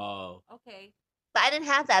that. Oh. Okay. But I didn't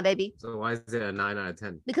have that, baby. So why is it a 9 out of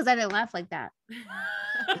 10? Because I didn't laugh like that.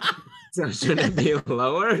 So shouldn't it be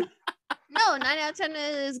lower? No, 9 out of 10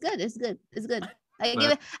 is good. It's good. It's good. I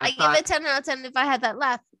But give it 10 out of 10 if I had that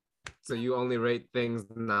laugh. So you only rate things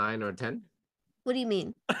 9 or 10? What do you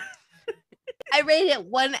mean? I rated it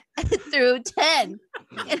 1 through 10.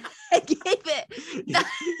 And I gave it 9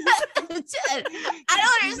 out of 10. I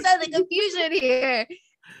don't understand the confusion here.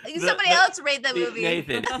 Somebody else rate the movie.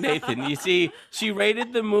 Nathan, you see, she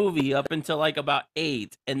rated the movie up until like about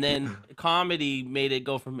 8, and then comedy made it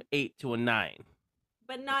go from 8 to a 9.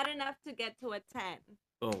 But not enough to get to a 10.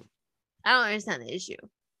 Boom. I don't understand the issue.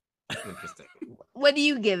 Interesting. What do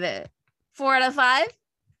you give it? 4 out of 5?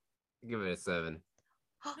 Give it a 7.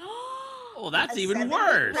 Oh, that's A even 7.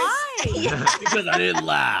 worse. Why? Yeah. Because I didn't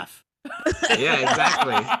laugh. Yeah,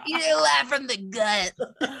 exactly. You didn't laugh from the gut.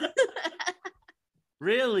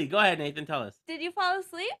 Really? Go ahead, Nathan. Tell us. Did you fall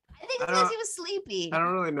asleep? I think it's I because don't- he was sleepy. I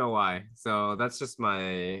don't really know why. So that's just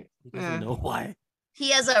my. He doesn't know why. He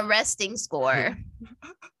has a resting score.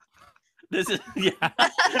 This is this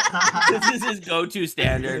is his go-to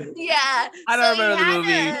standard. Yeah. I don't so remember the he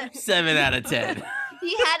movie. had 7 out of 10.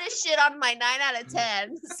 He had to shit on my 9 out of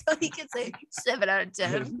 10. So he could say 7 out of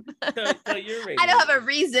 10. Tell your rating. I don't have a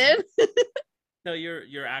reason. Tell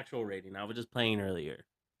your actual rating. I was just playing earlier.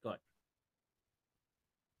 Go ahead.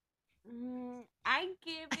 I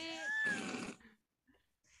give it.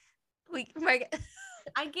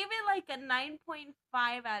 I give it like a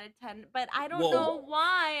 9.5 out of 10, but I don't Whoa. know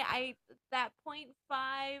why that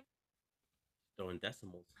 0.5. Throwing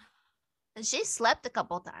decimals. And she slept a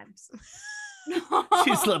couple times. No.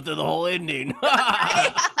 She slept through the whole ending.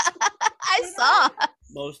 I saw.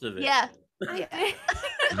 Most of it. Yeah. I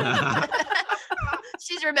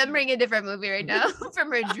She's remembering a different movie right now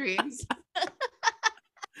from her dreams.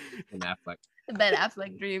 And Affleck. Ben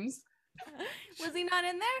Affleck dreams. Was he not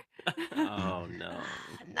in there? Oh no.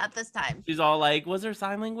 Not this time. She's all like, "Was there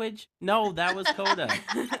sign language?" No, that was Coda.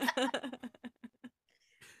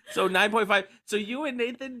 So 9.5. So you and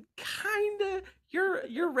Nathan kinda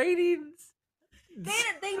your ratings. They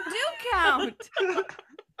do count.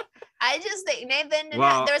 I just think Nathan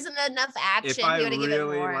Well, there wasn't enough action. If I He would have given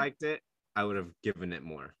really more. liked it, I would have given it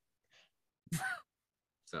more.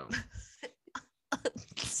 So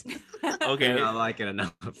Okay. I like it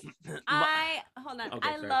enough. Hold on. Okay,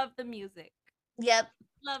 I sorry. love the music. Yep.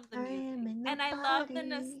 Love the I am music. in the And I love the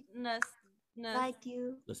party like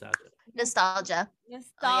you. Nostalgia. Nostalgia.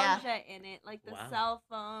 nostalgia in it, like the Wow. cell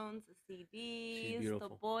phones, the CDs, the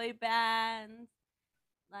beautiful. boy bands.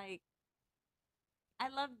 Like, I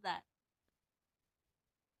love that.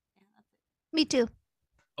 Yeah, that's it. Me too.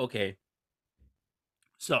 Okay.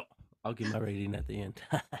 So I'll give my rating at the end.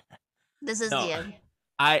 This is No, the end.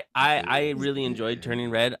 I really enjoyed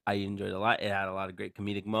Turning Red. I enjoyed it a lot. It had a lot of great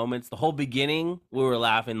comedic moments. The whole beginning, we were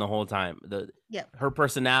laughing the whole time. Yep. Her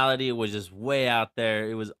personality was just way out there.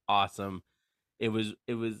 It was awesome. It was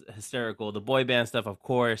hysterical. The boy band stuff, of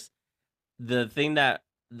course. The thing that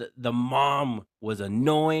the mom was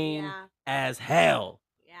annoying Yeah. as hell.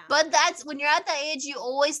 Yeah. But that's when you're at that age, you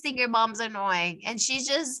always think your mom's annoying. And she's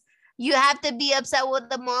just, you have to be upset with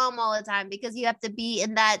the mom all the time because you have to be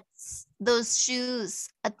in those shoes,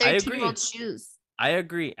 a I 13-year-old agree. shoes. I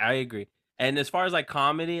agree. And as far as like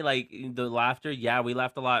comedy, like the laughter, yeah, we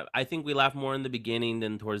laughed a lot. I think we laughed more in the beginning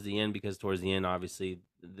than towards the end because towards the end, obviously,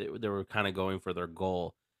 they were kind of going for their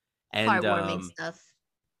goal. And Heartwarming stuff.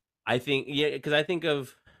 I think, yeah, because I think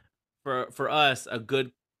of for us a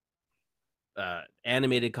good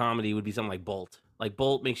animated comedy would be something like Bolt. Like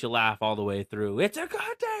Bolt makes you laugh all the way through. It's a good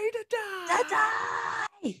day to die.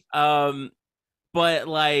 But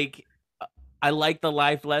like I like the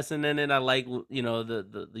life lesson in it. I like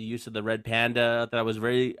the use of the red panda. I thought it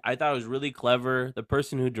was really clever. The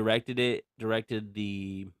person who directed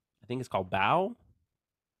the I think it's called Bow.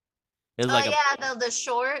 It was Oh like yeah, the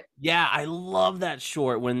short. yeah, I love that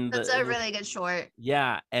short when That's a really good short.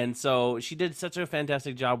 yeah, and so she did such a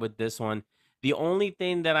fantastic job with this one. The only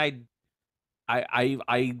thing that I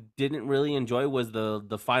didn't really enjoy was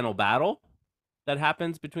the final battle that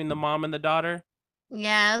happens between the mom and the daughter.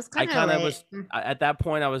 Yeah, it was I kind of kind of late. was at that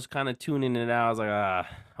point I was kind of tuning it out. I was like,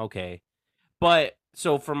 okay. But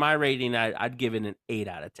so for my rating, I'd give it an 8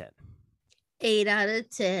 out of 10. 8 out of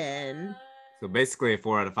 10. So basically a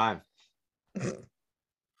 4 out of 5.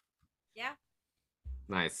 Yeah.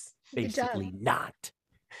 Nice. Good job. Basically not.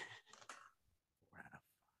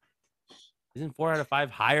 Isn't 4 out of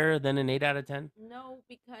 5 higher than an 8 out of 10? No,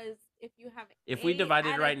 because if you have If we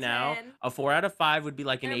divided right now, a 4 out of 5 would be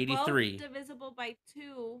like an 83. Both divisible by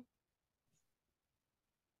 2.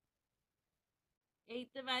 8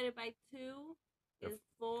 divided by 2 is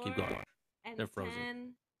 4. Keep going. And They're frozen.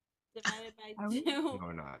 10 divided by Are we? 2 No,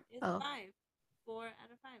 we're not. is Oh. 5. 4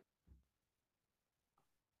 out of 5.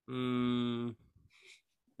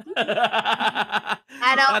 I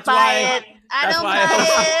don't That's buy why- it. I that's don't why I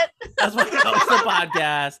buy it. That's why I host a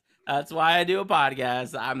podcast. That's why I do a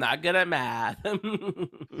podcast. I'm not good at math. Let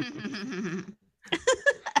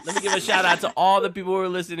me give a shout out to all the people who are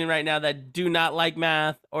listening right now that do not like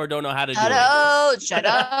math or don't know how to do Shut it. out. Shut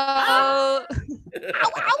out.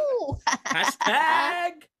 Ow, ow.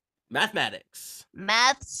 Hashtag mathematics.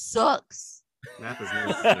 Math sucks Math is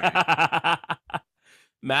necessary.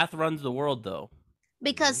 Math runs the world, though.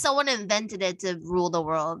 because someone invented it to rule the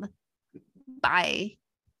world. Bye.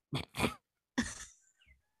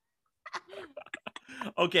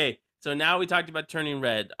 Okay, so now we talked about Turning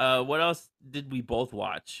Red. What else did we both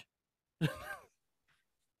watch?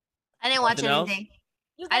 I didn't watch Nothing else? anything.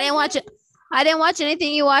 You I guys didn't watch it. I didn't watch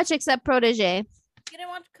anything you watch except Protege. You didn't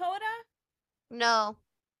watch Coda? No.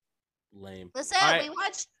 Lame. Listen, All right. we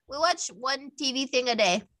watch one TV thing a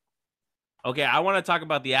day. Okay, I want to talk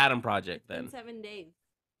about the Adam Project In then. 7 days.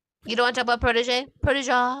 You don't want to talk about Protege?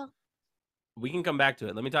 Protege. We can come back to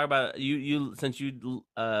it. Let me talk about you since you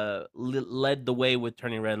led the way with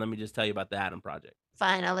Turning Red. Let me just tell you about the Adam Project,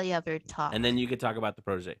 Fine, I'll let you have your talk. and then you could talk about the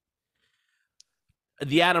Protege.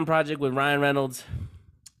 The Adam Project with Ryan Reynolds.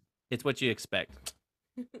 It's what you expect.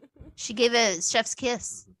 She gave it chef's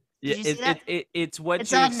kiss. Did you see that? It's what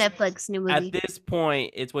It's you on ex- Netflix, new movie. At this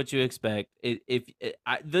point, it's what you expect.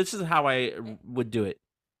 This is how I would do it.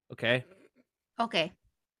 Okay, Okay.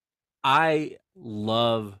 I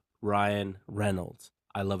love Ryan Reynolds.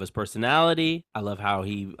 I love his personality. I love how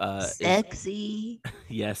he Sexy.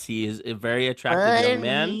 yes, he is a very attractive young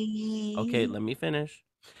man. Okay, let me finish.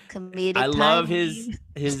 Comedic. I love timing.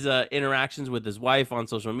 his interactions with his wife on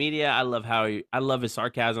social media. I love I love his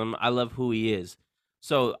sarcasm. I love who he is.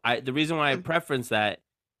 So the reason why I preference that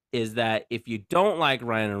is that if you don't like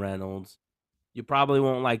Ryan Reynolds, you probably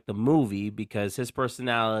won't like the movie because his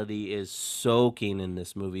personality is soaking in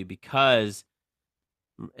this movie. Because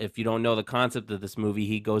if you don't know the concept of this movie,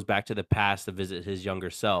 he goes back to the past to visit his younger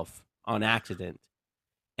self on accident.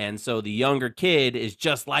 And so the younger kid is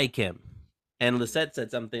just like him. And Lisette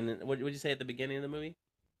said something. What did you say at the beginning of the movie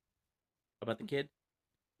about the kid?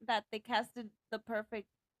 that they casted the perfect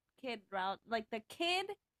kid route. Like the kid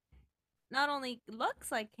not only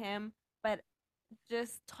looks like him, but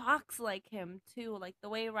just talks like him too. Like the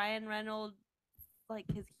way Ryan Reynolds, like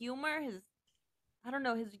his humor, I don't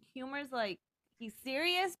know, his humor is like he's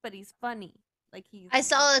serious, but he's funny. Like he's. I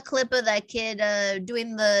saw a clip of that kid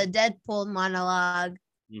doing the Deadpool monologue,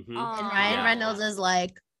 Mm-hmm. and Ryan Yeah. Reynolds is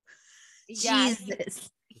like, Yeah, Jesus.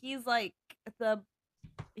 he's like the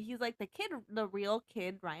kid, the real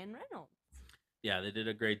kid, Ryan Reynolds. Yeah, they did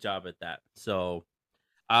a great job at that. So,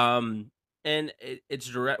 and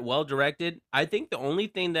it's well directed. I think the only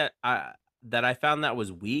thing that I found that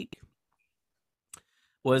was weak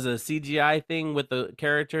was a CGI thing with the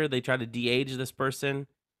character. They tried to de-age this person,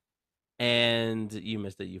 and you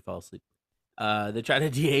missed it. You fell asleep. They tried to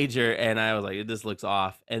de-age her, and I was like, this looks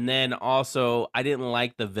off. And then also, I didn't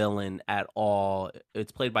like the villain at all.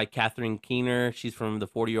 It's played by Catherine Keener. She's from The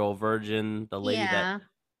 40-Year-Old Virgin, the lady that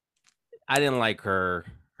I didn't like her.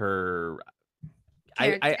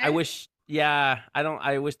 I wish, yeah,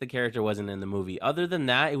 I wish the character wasn't in the movie. Other than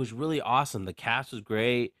that, it was really awesome. The cast was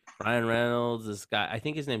great. Ryan Reynolds, this guy, I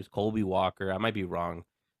think his name's Colby Walker. I might be wrong.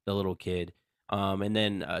 The little kid. And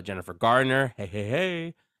then Jennifer Garner.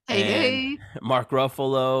 Hey. And Mark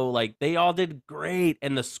Ruffalo. Like, they all did great.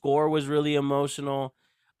 And the score was really emotional.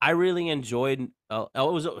 I really enjoyed. How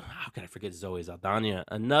can I forget Zoe Saldana?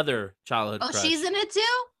 Another childhood crush. She's in it too?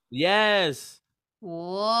 Yes.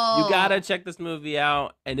 Whoa. You gotta check this movie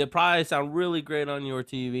out, and it'll probably sound really great on your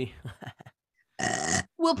TV.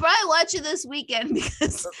 We'll probably watch it this weekend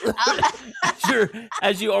because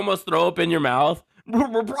as you almost throw up in your mouth. Is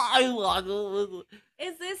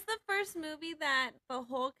this the first movie that the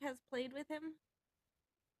Hulk has played with him?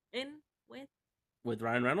 With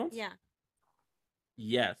Ryan Reynolds? Yeah.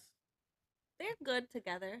 Yes. They're good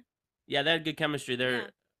together. Yeah, they had good chemistry.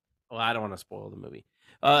 Well, I don't want to spoil the movie.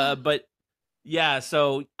 But yeah,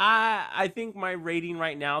 so I think my rating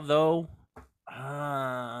right now though 8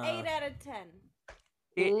 out of 10.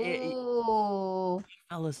 Ooh. She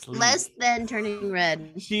fell asleep. Less than Turning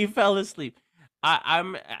Red. She fell asleep.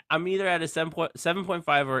 I'm either at a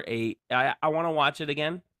 7.5 or 8. I want to watch it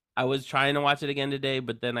again. I was trying to watch it again today,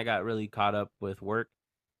 but then I got really caught up with work.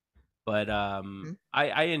 But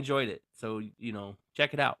I enjoyed it. So,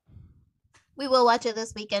 check it out. We will watch it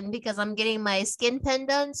this weekend because I'm getting my skin pen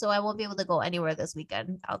done, so I won't be able to go anywhere this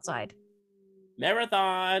weekend outside.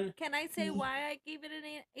 Marathon. Can I say why I gave it an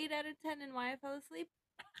 8 out of 10 and why I fell asleep?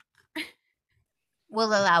 We'll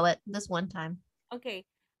allow it this one time. Okay.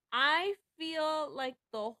 I feel like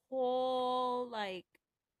the whole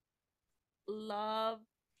love,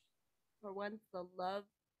 for once the love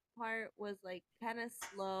part was kind of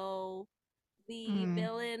slow. The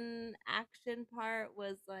villain action part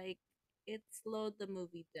was it slowed the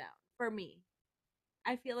movie down for me.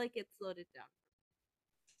 I feel like it slowed it down.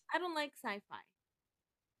 I don't like sci-fi.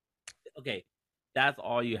 Okay, that's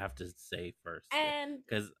all you have to say first. And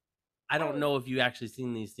because I don't know if you actually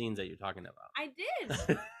seen these scenes that you're talking about. I did.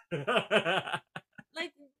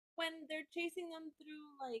 Like when they're chasing them through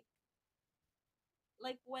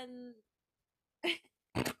when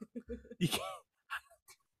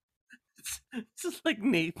It's just like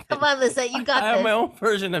Nathan. Come on, Lisette, you got I have this. my own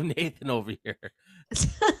version of Nathan over here.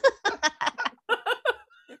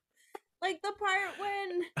 Like the part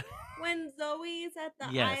when Zoe's at the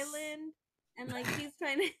island and he's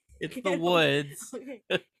trying to it's the woods. Okay.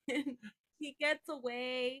 And he gets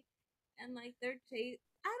away and they're chasing.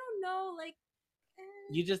 I don't know,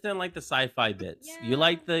 you just didn't like the sci-fi bits. Yeah. You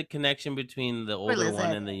like the connection between the older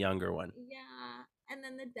one and the younger one. Yeah, and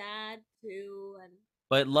then the dad too, and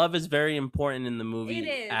but love is very important in the movie. It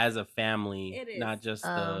is. As a family, It is. not just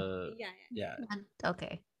the yeah.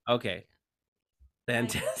 Okay.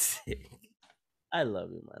 Fantastic. I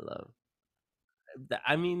love you, my love.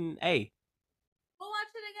 I mean, hey, We'll watch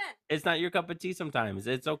it again. it's not your cup of tea sometimes.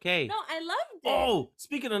 It's okay. No, I loved it. Oh,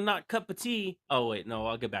 speaking of not cup of tea. Oh, wait, no,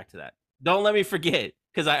 I'll get back to that. Don't let me forget,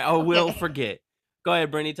 because I will forget. Go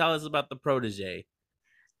ahead, Brittany. Tell us about the Protege.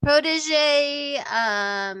 Well,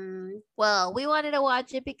 we wanted to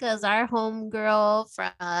watch it because our homegirl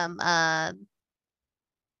from Last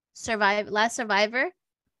Survivor.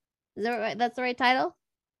 Is that right? That's the right title?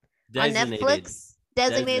 On Netflix.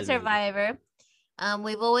 Designated Survivor.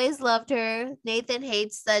 We've always loved her. Nathan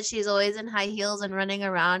hates that she's always in high heels and running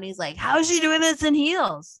around. He's like, how is she doing this in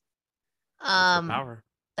heels? Power.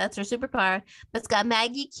 That's her superpower. But it's got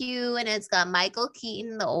Maggie Q and it's got Michael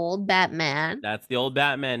Keaton, the old Batman. That's the old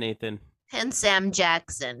Batman, Nathan. And Sam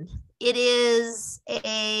Jackson. It is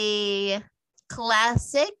a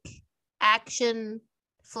classic action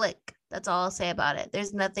flick. That's all I'll say about it.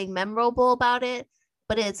 There's nothing memorable about it,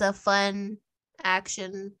 but it's a fun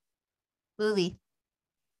action movie.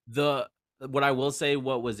 What I will say,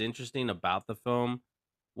 what was interesting about the film,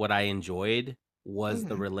 what I enjoyed was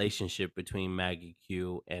the Mhm. relationship between Maggie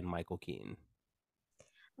Q and Michael Keaton.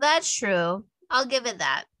 That's true. I'll give it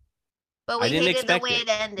that. But I we didn't hated the expect way it. it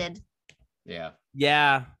ended. Yeah.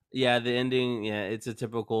 Yeah, the ending, it's a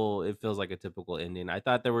typical, it feels like a typical ending. I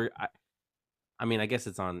thought there were I mean, I guess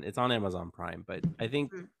it's on Amazon Prime, but I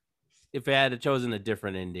think Mhm. if they had chosen a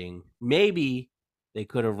different ending, maybe they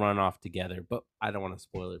could have run off together, but I don't want to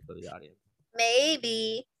spoil it for the audience.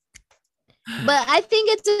 Maybe. But I think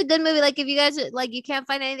it's a good movie. Like if you guys like you can't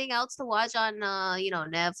find anything else to watch on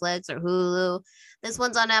Netflix or Hulu. This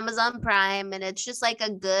one's on Amazon Prime and it's just like a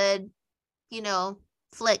good,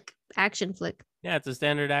 action flick. Yeah, it's a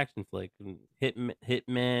standard action flick. Hitman,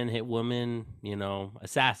 hitwoman,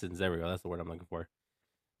 assassins. There we go. That's the word I'm looking for.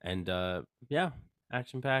 And yeah,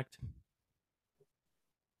 action packed.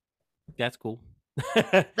 That's cool.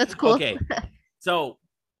 That's cool. Okay, so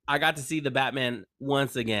I got to see the Batman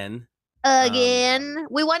once again. Again,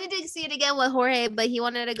 we wanted to see it again with Jorge, but he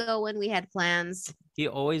wanted to go when we had plans. He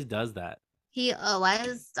always does that. Why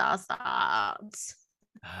stopped?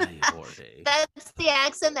 Ay, Jorge. That's the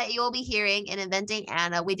accent that you will be hearing in Inventing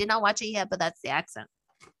Anna. We did not watch it yet, but that's the accent.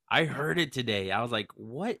 I heard it today. I was like,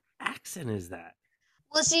 what accent is that?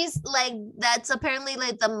 Well, she's like, that's apparently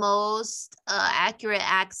like the most accurate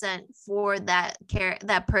accent for that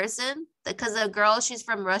person, because the girl, she's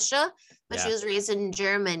from Russia, but she Yeah. was raised in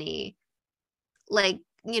Germany. Like,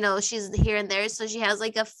 she's here and there, so she has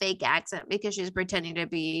like a fake accent because she's pretending to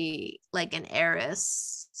be like an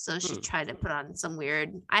heiress. So she tried to put on some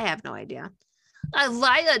weird, I have no idea. I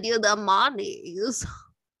wired you the monies.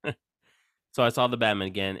 So I saw the Batman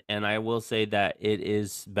again, and I will say that it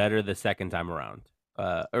is better the second time around.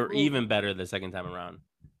 Or Ooh. even better the second time around.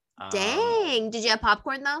 Dang. Did you have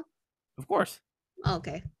popcorn though? Of course.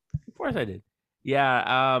 Okay. Of course I did. Yeah,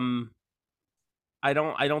 I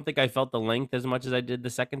don't think I felt the length as much as I did the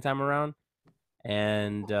second time around.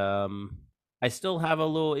 And I still have a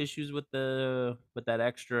little issues with that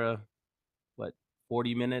extra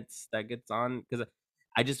 40 minutes that gets on, cuz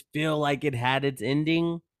I just feel like it had its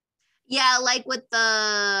ending. Yeah, like with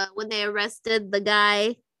when they arrested the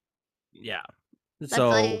guy. Yeah. I So feel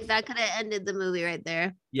like that could have ended the movie right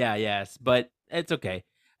there. yeah, yes, but it's okay.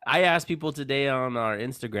 I asked people today on our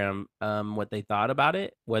Instagram what they thought about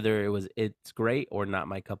it, whether it's great or not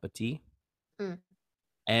my cup of tea. Mm.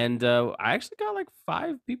 And I actually got like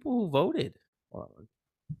 5 people who voted.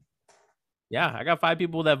 Yeah, I got 5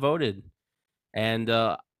 people that voted. And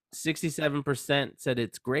 67% said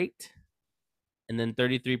it's great. And then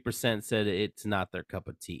 33% said it's not their cup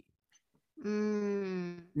of tea.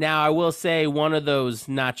 Now, I will say one of those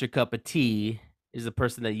not your cup of tea is the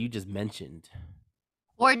person that you just mentioned.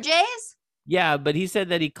 Or Jay's? Yeah, but he said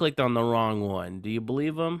that he clicked on the wrong one. Do you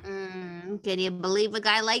believe him? Can you believe a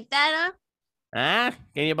guy like that, Huh?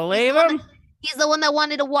 Can you believe him? He's the one that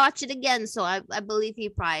wanted to watch it again, so I believe he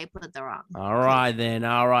probably put the wrong. All right, then.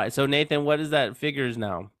 All right. So, Nathan, what is that figures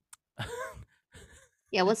now?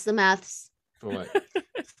 Yeah, what's the maths? For what?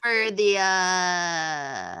 For the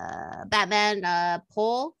Batman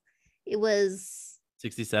poll, it was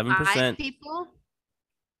 67%. 5 people.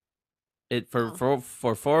 It for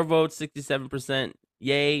 4 votes, 67%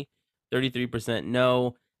 yay, 33%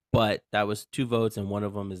 no. But that was 2 votes, and one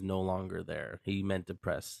of them is no longer there. He meant to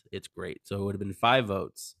press it's great, so it would have been 5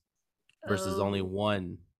 votes versus only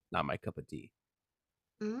 1. Not my cup of tea.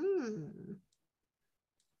 Can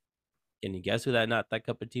you guess who that not that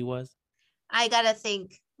cup of tea was? I gotta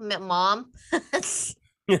think. Mom.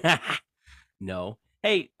 No.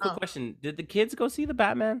 Hey, quick question: did the kids go see the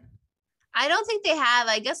Batman? I don't think they have.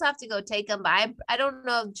 I guess I have to go take them, but I don't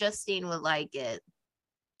know if Justine would like it.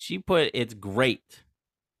 She put it's great.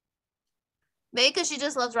 Maybe because she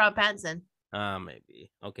just loves Rob Pattinson.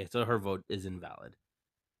 Maybe. Okay, so her vote is invalid.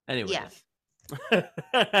 Anyways. Yeah.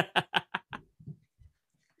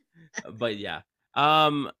 But yeah.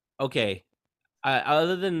 Okay.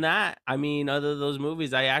 Other than that, I mean, other than those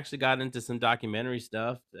movies, I actually got into some documentary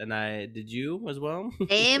stuff, and did you as well?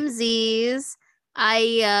 AMZ's.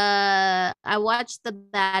 I watched The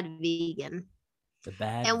Bad Vegan. The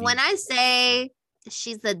Bad And Vegan. when I say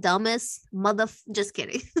she's the dumbest just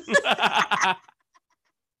kidding.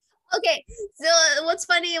 Okay, so what's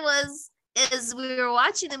funny is we were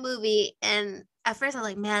watching the movie, and at first I'm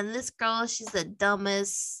like, man, this girl, she's the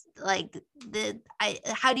dumbest. Like,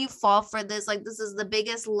 how do you fall for this? Like, this is the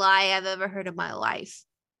biggest lie I've ever heard in my life.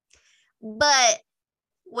 But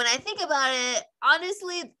when I think about it,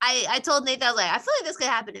 honestly, I told Nathan, I was like, I feel like this could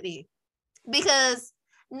happen to me,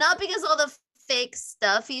 not because all the fake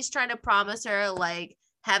stuff he's trying to promise her, like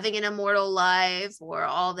having an immortal life or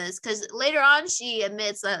all this. Because later on, she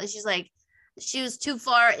admits that she's like, she was too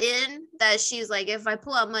far in, that she's like, if I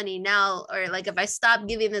pull out money now, or like if I stop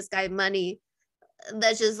giving this guy money,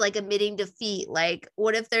 that's just like admitting defeat. Like,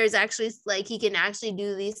 what if there's actually like he can actually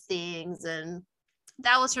do these things? And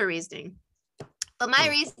that was her reasoning. But my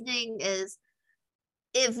reasoning is,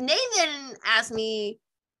 if Nathan asked me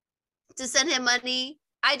to send him money,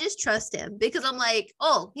 I just trust him, because I'm like,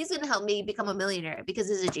 oh, he's gonna help me become a millionaire because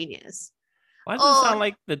he's a genius. Why does it sound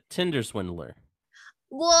like the Tinder swindler?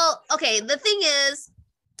 Well, okay, the thing is,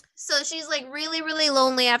 so she's like really, really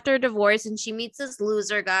lonely after a divorce, and she meets this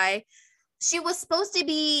loser guy. She was supposed to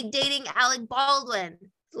be dating Alec Baldwin.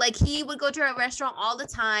 Like, he would go to her restaurant all the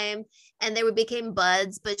time, and they would become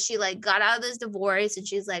buds. But she like got out of this divorce, and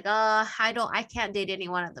she's like, I can't date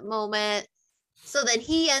anyone at the moment. So then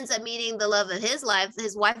he ends up meeting the love of his life,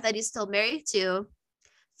 his wife that he's still married to,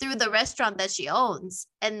 through the restaurant that she owns.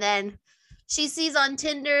 And then she sees on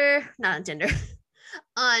Tinder, not on Tinder,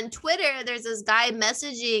 on Twitter, there's this guy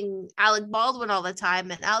messaging Alec Baldwin all the time,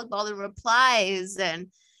 and Alec Baldwin replies, and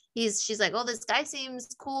she's like, oh, this guy seems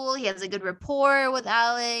cool. He has a good rapport with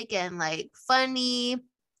Alec and like funny.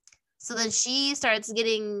 So then she starts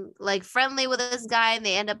getting like friendly with this guy, and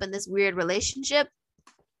they end up in this weird relationship.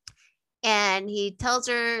 And he tells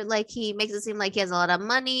her, like, he makes it seem like he has a lot of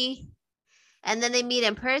money. And then they meet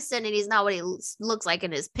in person, and he's not what he looks like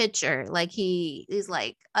in his picture. Like, he's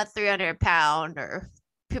like a 300-pound or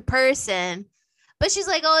person. But she's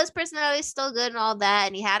like, oh, his personality is still good and all that.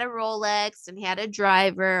 And he had a Rolex, and he had a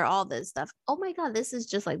driver, all this stuff. Oh my God, this is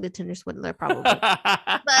just like the Tinder swindler, probably.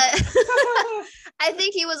 But I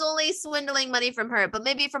think he was only swindling money from her, but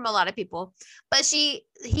maybe from a lot of people. But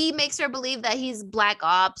he makes her believe that he's black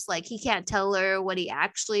ops. Like, he can't tell her what he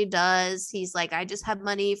actually does. He's like, I just have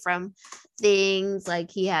money from things.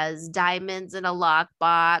 Like, he has diamonds in a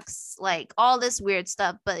lockbox, like all this weird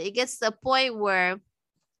stuff. But it gets to the point where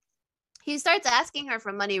he starts asking her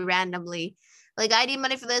for money randomly. Like, I need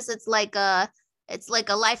money for this. It's like a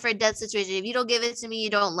life or death situation. If you don't give it to me,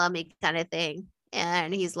 you don't love me, kind of thing.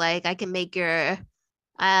 And he's like, I can make your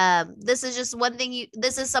this is just one thing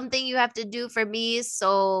this is something you have to do for me,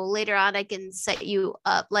 so later on I can set you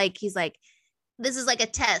up. Like, he's like, this is like a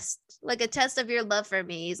test of your love for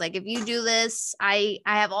me. He's like, if you do this, I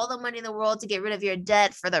have all the money in the world to get rid of your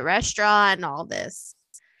debt for the restaurant and all this.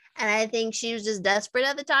 And I think she was just desperate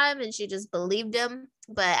at the time, and she just believed him.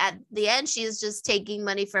 But at the end, she's just taking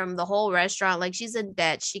money from the whole restaurant. Like, she's in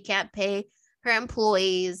debt. She can't pay her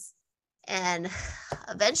employees. And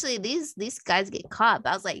eventually these guys get caught.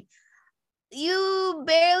 But I was like, you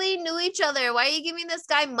barely knew each other. Why are you giving this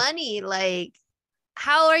guy money? Like,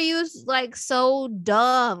 how are you like so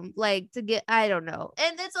dumb? Like, to get, I don't know.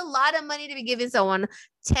 And it's a lot of money to be giving someone.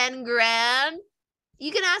 10 grand.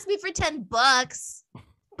 You can ask me for $10,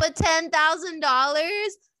 but $10,000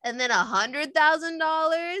 and then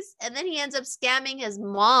 $100,000. And then he ends up scamming his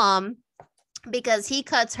mom because he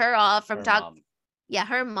cuts her off from talking. Yeah,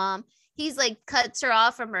 her mom. He's like cuts her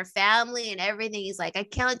off from her family and everything. He's like, I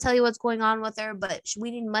can't tell you what's going on with her, but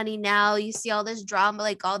we need money now. You see all this drama,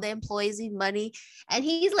 like all the employees need money. And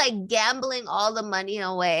he's like gambling all the money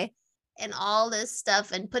away and all this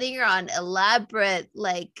stuff and putting her on elaborate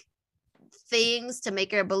like things to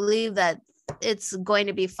make her believe that it's going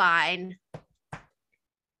to be fine.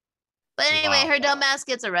 But anyway, her dumb ass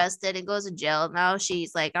gets arrested and goes to jail. Now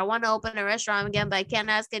she's like, I want to open a restaurant again, but I can't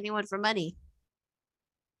ask anyone for money.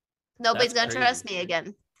 Nobody's gonna trust me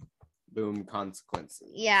again. Boom, consequences.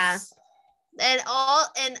 Yeah. And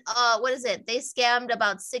what is it? They scammed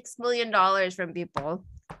about $6 million from people.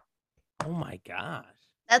 Oh my gosh.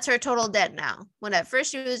 That's her total debt now. When at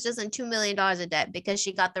first she was just in $2 million of debt because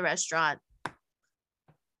she got the restaurant.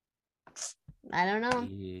 I don't know.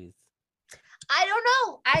 Jeez. I don't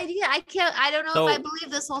know. I don't know if I believe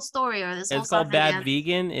this whole story or this whole It's called Bad again.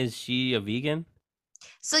 Vegan. Is she a vegan?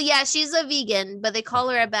 So yeah, she's a vegan, but they call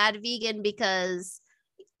her a bad vegan because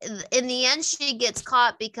in the end she gets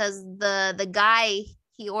caught because the guy,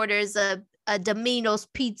 he orders a Domino's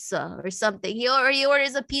pizza or something. He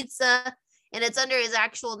orders a pizza and it's under his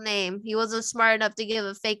actual name. He wasn't smart enough to give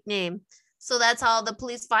a fake name. So that's how the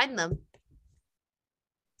police find them.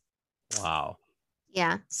 Wow.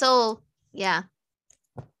 Yeah. So yeah.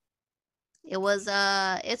 It was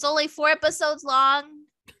it's only 4 episodes long.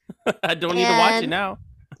 I don't need to watch it now.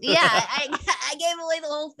 Yeah, I gave away the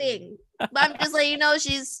whole thing. But I'm just letting you know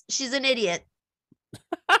she's an idiot.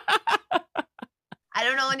 I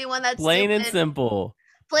don't know anyone that's plain stupid. and simple.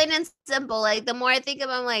 Plain and simple. Like, the more I think of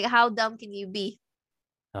it, I'm like, how dumb can you be?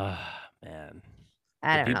 Ah, man.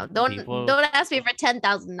 I The don't know. people Don't ask me for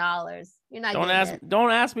 $10,000. You're not getting it.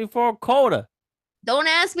 don't ask me for a quota. Don't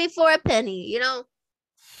ask me for a penny. You know.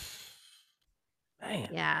 Man.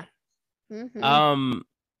 Yeah. Mhm.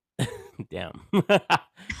 Damn.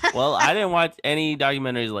 Well, I didn't watch any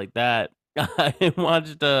documentaries like that. I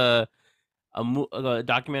watched a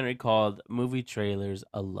documentary called Movie Trailers: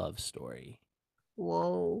 A Love Story.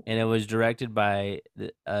 Whoa. And it was directed by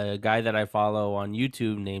a guy that I follow on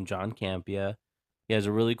YouTube named John Campia. He has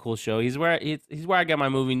a really cool show. He's where I get my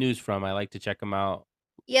movie news from. I like to check him out.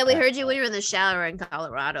 Yeah, we heard you when you were in the shower in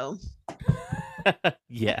Colorado.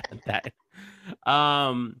 Yeah, that.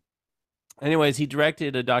 Anyways, he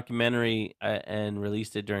directed a documentary and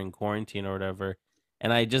released it during quarantine or whatever.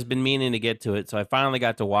 And I just been meaning to get to it, so I finally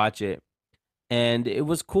got to watch it. And it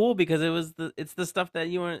was cool because it's the stuff that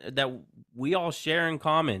we all share in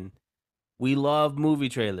common. We love movie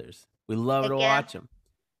trailers. We love to watch them.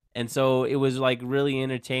 And so it was like really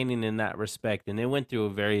entertaining in that respect. And it went through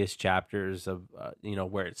various chapters of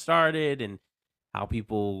where it started and how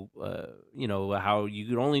people how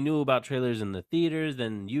you only knew about trailers in the theaters,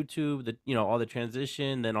 then YouTube, all the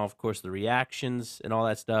transition, then of course the reactions and all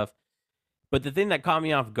that stuff. But the thing that caught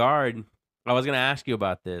me off guard, I was going to ask you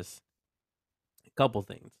about this. A couple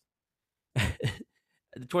things.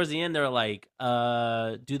 Towards the end, they're like,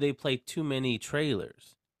 do they play too many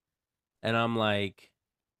trailers? And I'm like,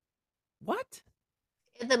 what?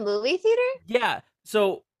 In the movie theater? Yeah.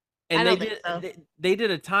 So, and I don't think so. they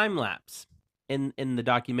did a time lapse in the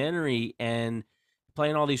documentary and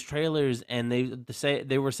playing all these trailers, and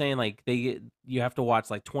they were saying like you have to watch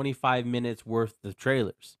like 25 minutes worth of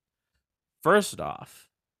trailers. First off,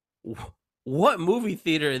 what movie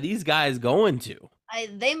theater are these guys going to?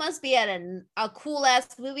 They must be at a cool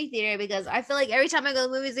ass movie theater because I feel like every time I go to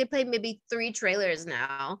the movies, they play maybe 3 trailers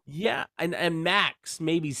now. Yeah, and max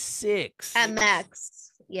maybe 6. At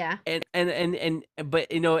max, yeah. But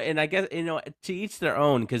and I guess to each their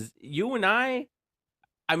own, because you and I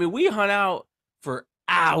mean, we hung out for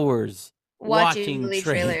hours watching movie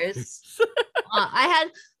trailers. I had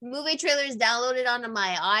movie trailers downloaded onto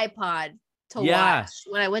my iPod to watch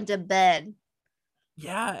when I went to bed.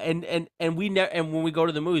 Yeah, and when we go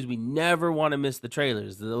to the movies, we never want to miss the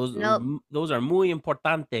trailers. Those are muy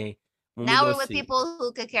importante. Now we're with people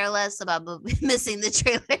who could care less about missing the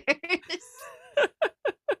trailers.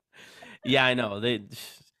 Yeah, I know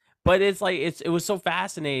but it's like it was so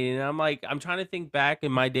fascinating. And I'm like, I'm trying to think back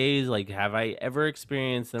in my days, like, have I ever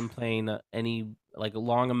experienced them playing any like a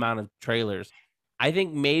long amount of trailers? I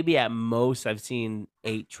think maybe at most I've seen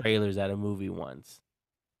 8 trailers at a movie once.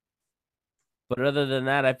 But other than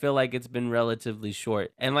that, I feel like it's been relatively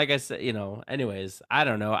short. And like I said, anyways, I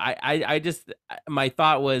don't know. I just, my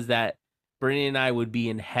thought was that Brittany and I would be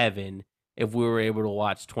in heaven if we were able to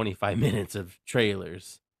watch 25 minutes of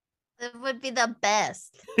trailers. It would be the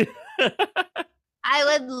best. I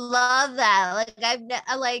would love that.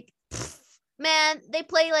 Man, they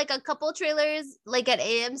play like a couple trailers like at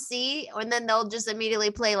AMC, and then they'll just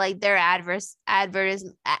immediately play like their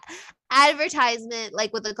advertisement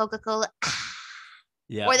like with the Coca-Cola.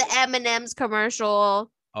 Yeah. Or the M&M's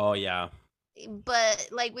commercial. Oh yeah. But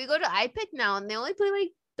like we go to iPic now and they only play like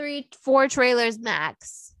 3-4 trailers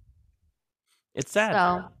max. It's sad.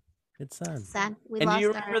 So, it's sad. Sad. And do you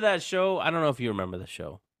remember that show? I don't know if you remember the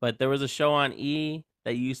show, but there was a show on E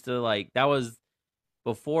that used to that was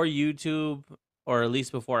before YouTube, or at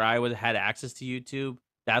least before I had access to YouTube.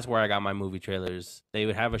 That's where I got my movie trailers. They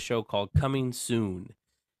would have a show called Coming Soon.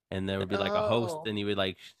 And there would be like a host, and he would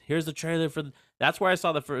here's the trailer for. That's where I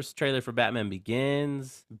saw the first trailer for Batman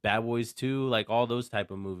Begins, Bad Boys 2, like all those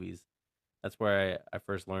type of movies. That's where I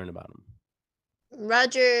first learned about them.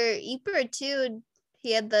 Roger Ebert too.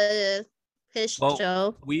 He had his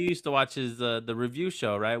show. We used to watch his the review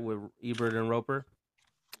show, right, with Ebert and Roper.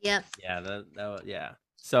 Yep. Yeah, yeah.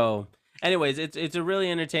 So, anyways, it's a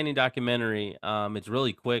really entertaining documentary. It's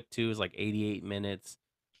really quick too. It's like 88 minutes.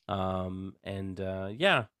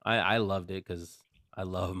 Yeah, I loved it because I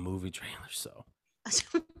love movie trailers. So,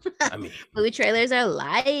 I mean, movie trailers are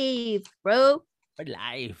life, bro.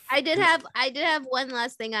 Life. I did have one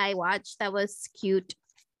last thing I watched that was cute.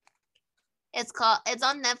 It's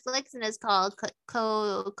on Netflix and it's called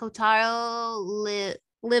Kotaro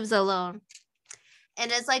Lives Alone.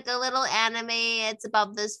 And it's like a little anime. It's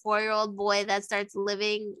about this 4-year-old boy that starts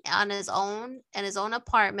living on his own in his own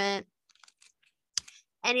apartment.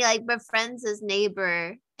 And he befriends his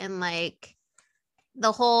neighbor, and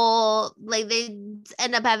the whole they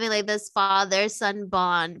end up having this father-son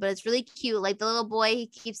bond. But it's really cute. The little boy, he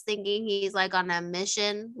keeps thinking he's on a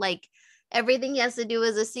mission. Everything he has to do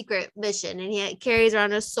is a secret mission, and he carries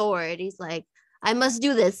around a sword. He's like, I must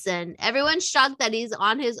do this. And everyone's shocked that he's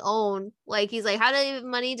on his own. Like, he's like, how do you have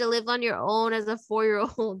money to live on your own as a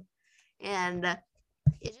 4-year-old? And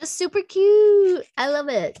it's just super cute. I love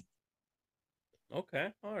it.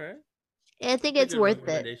 Okay, all right. I think Pretty it's good worth it.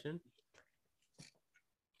 recommendation.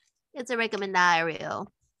 It's a recommendario.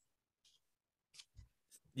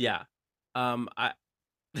 Yeah. I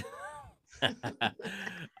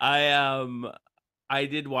I I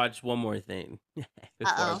did watch one more thing before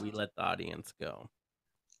Uh-oh. we let the audience go.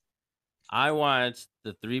 I watched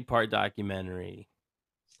the 3-part documentary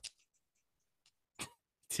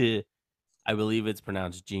to, I believe it's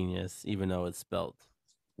pronounced Genius, even though it's spelled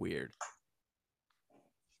weird.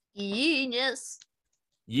 Genius.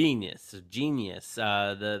 Genius.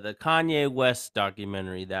 The Kanye West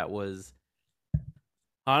documentary that was,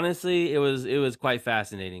 honestly, it was quite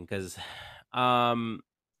fascinating because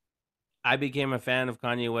I became a fan of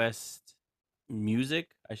Kanye West music,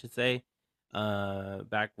 I should say,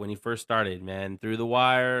 back when he first started, man. Through the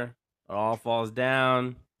Wire, It All Falls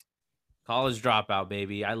Down, College Dropout,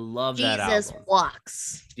 baby. I love that Jesus album.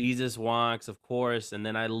 Walks. Jesus Walks, of course. And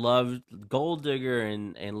then I loved Gold Digger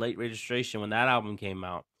and Late Registration when that album came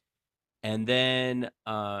out. And then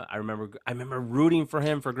I remember rooting for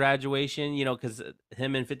him for Graduation, because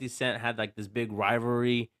him and 50 Cent had like this big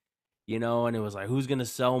rivalry, and it was like, who's gonna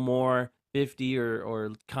sell more, 50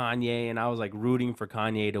 or Kanye? And I was like rooting for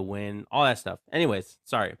Kanye to win, all that stuff. Anyways,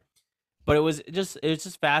 sorry. But it was just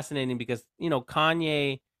fascinating because,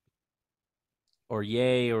 Kanye or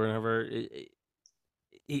Ye or whatever,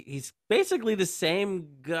 he's basically the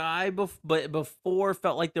same guy, but before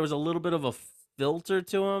felt like there was a little bit of a filter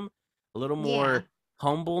to him, a little more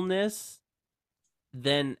humbleness.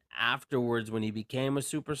 Then afterwards, when he became a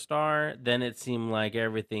superstar, then it seemed like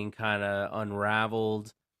everything kind of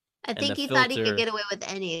unraveled. I And think the he thought he could filter- get away with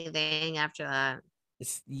anything after that.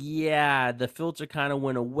 Yeah, the filter kind of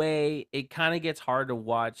went away. It kind of gets hard to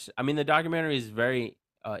watch. I mean, the documentary is very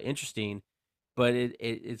interesting, but it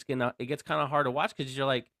gets kind of hard to watch because you're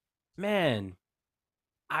like, man,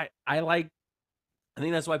 I like. I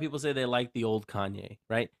think that's why people say they like the old Kanye,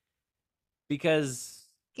 right? Because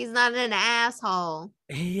He's not an asshole.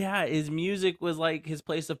 yeah, his music was like his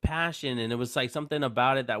place of passion, and it was like something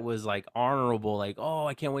about it that was like honorable. Like, oh,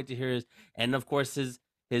 I can't wait to hear his. And of course,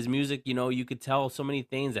 his music, you could tell so many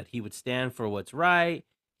things that he would stand for what's right.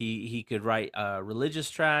 He could write religious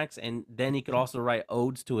tracks, and then he could also write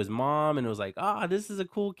odes to his mom, and it was like, this is a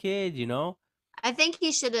cool kid, I think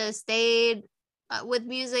he should have stayed with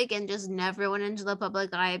music and just never went into the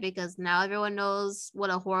public eye, because now everyone knows what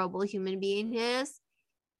a horrible human being he is,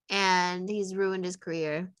 and he's ruined his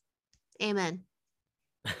career. Amen.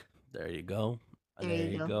 There you go. There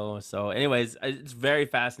you go. So, anyways, it's very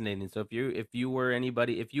fascinating. So, if you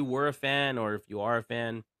were a fan, or if you are a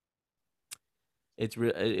fan, it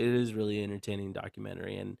is really entertaining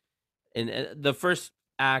documentary. And the first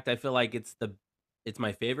act, I feel like it's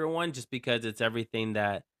my favorite one, just because it's everything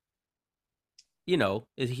that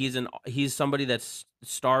he's somebody that's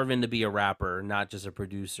starving to be a rapper, not just a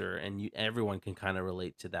producer, and everyone can kind of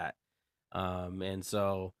relate to that. And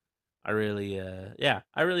so I really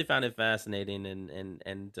found it fascinating,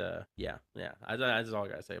 and yeah, that's all I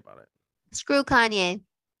gotta say about it. Screw Kanye.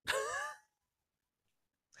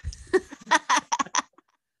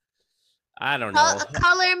 I don't know.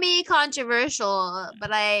 Color me controversial, but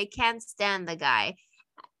I can't stand the guy.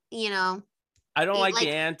 I don't like the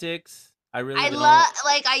antics. I really don't.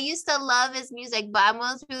 I used to love his music, but I'm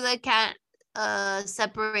one of those people that can't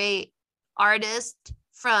separate artist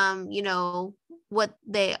from what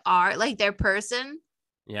they are, like their person.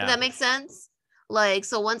 Yeah. Does that make sense? Like,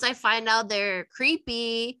 so once I find out they're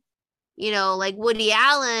creepy, like Woody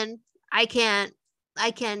Allen, I can't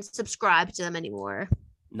subscribe to them anymore.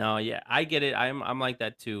 No, yeah, I get it. I'm like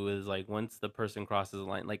that too. Is like, once the person crosses the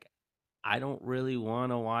line, like, I don't really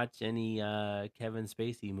want to watch any Kevin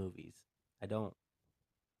Spacey movies. I don't.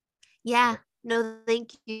 Yeah, no,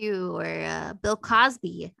 thank you. Or Bill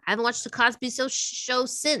Cosby. I haven't watched the Cosby show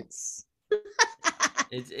since.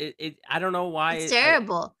 I don't know why. It's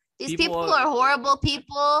terrible. These people are horrible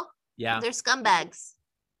people. Yeah, they're scumbags.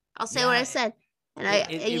 I'll say what I said. And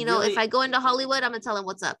if I go into Hollywood, I'm gonna tell them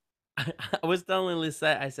what's up. I was telling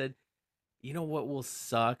Lisette, I said, what will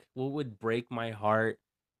suck? What would break my heart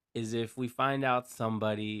is if we find out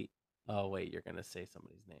somebody. Oh wait, you're gonna say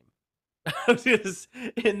somebody's name. Just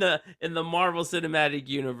in the Marvel Cinematic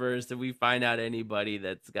Universe, if we find out anybody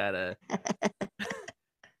that's got a.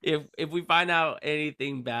 If we find out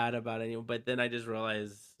anything bad about anyone, but then I just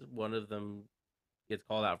realized one of them gets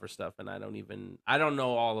called out for stuff, and I don't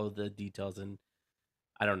know all of the details, and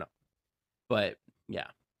I don't know, but yeah.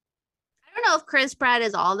 I don't know if Chris Pratt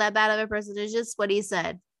is all that bad of a person. It's just what he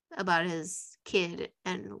said about his kid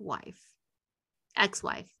and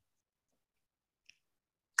ex-wife.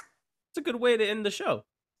 It's a good way to end the show.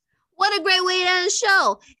 What a great way to end the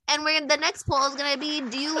show. And the next poll is going to be,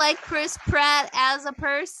 do you like Chris Pratt as a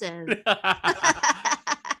person?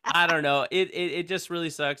 I don't know. It just really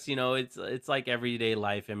sucks. You know, it's like everyday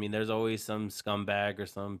life. I mean, there's always some scumbag or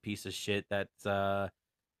some piece of shit that's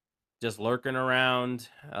just lurking around.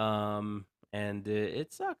 And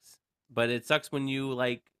it sucks. But it sucks when you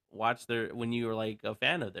like when you're like a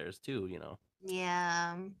fan of theirs too, you know.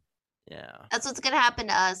 Yeah. Yeah. That's what's going to happen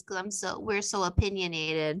to us because we're so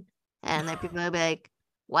opinionated. And then people will be like,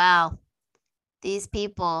 wow, these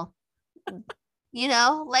people, you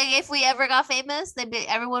know, like if we ever got famous,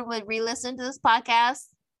 everyone would re-listen to this podcast.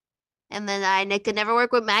 And then I could never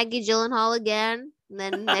work with Maggie Gyllenhaal again. And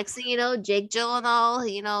then next thing you know, Jake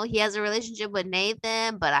Gyllenhaal, you know, he has a relationship with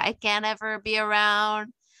Nathan, but I can't ever be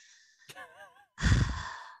around.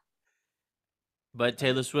 But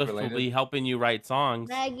Taylor Swift will be helping you write songs.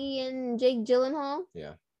 Maggie and Jake Gyllenhaal?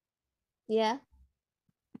 Yeah. Yeah.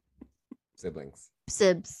 Siblings.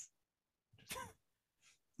 Sibs.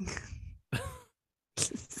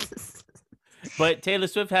 But Taylor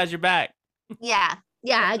Swift has your back. Yeah.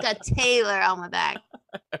 Yeah, I got Taylor on my back.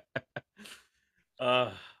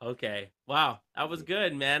 Okay. Wow. That was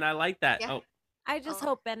good, man. I like that. Yeah. Oh. I just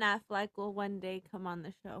hope Ben Affleck will one day come on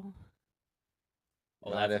the show.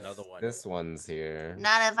 Oh, that's another one. This one's here.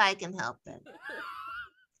 Not if I can help it.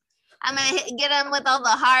 I'm going to get him with all the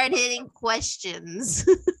hard-hitting questions.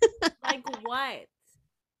 Like what?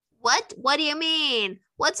 What? What do you mean?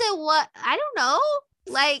 What's it? What? I don't know.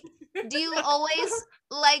 Like, do you always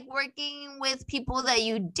like working with people that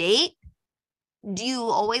you date? Do you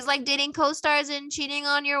always like dating co-stars and cheating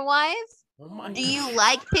on your wife? Oh my Do you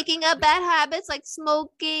like picking up bad habits like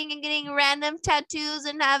smoking and getting random tattoos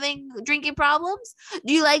and drinking problems?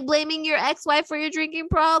 Do you like blaming your ex-wife for your drinking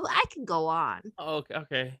problem? I can go on. Oh,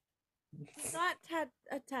 okay. It's not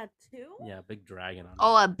a tattoo? Yeah, big dragon on it.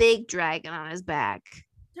 Oh, a big dragon on his back.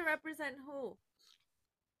 To represent who?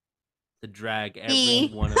 To drag every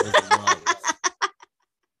one of his lungs.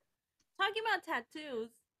 Talking about tattoos.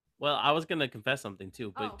 Well, I was gonna confess something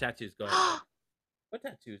too, but tattoos, go ahead. What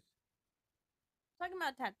tattoos? Talking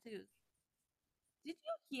about tattoos. Did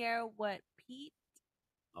you hear what Pete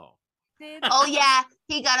did? Oh yeah,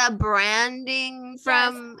 he got a branding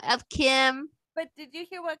of Kim. But did you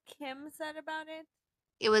hear what Kim said about it?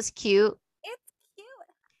 It was cute. It's cute.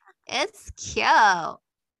 It's cute.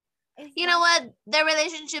 You know what? Their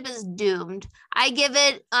relationship is doomed. I give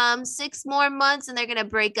it 6 more months and they're gonna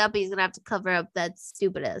break up. He's gonna have to cover up that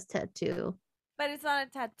stupid ass tattoo. But it's not a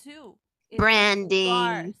tattoo. It's branding. A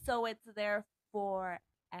scar, so it's there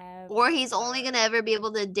forever. Or he's only gonna ever be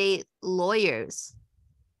able to date lawyers.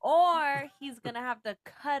 Or he's gonna have to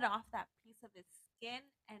cut off that piece of his skin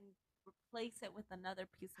and replace it with another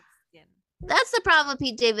piece of skin. That's the problem with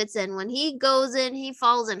Pete Davidson. When he goes in, he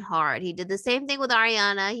falls in hard. He did the same thing with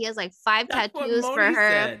Ariana. He has like 5 tattoos for her.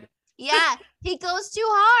 Said. Yeah, he goes too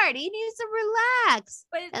hard. He needs to relax.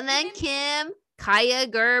 And then even Kim, Kaya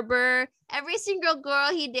Gerber, every single girl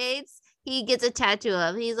he dates, he gets a tattoo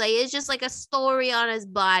of. He's like, it's just like a story on his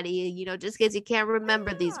body, you know, just because he can't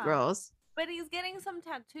remember these girls. But he's getting some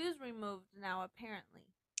tattoos removed now, apparently.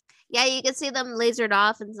 Yeah, you can see them lasered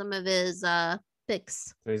off in some of his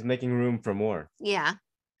pics. So he's making room for more. Yeah.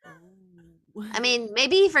 Ooh. I mean,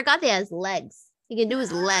 maybe he forgot that he has legs. He can do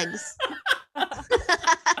his legs.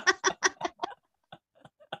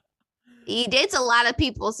 He dates a lot of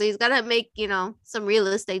people, so he's got to make, you know, some real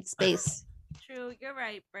estate space. True. You're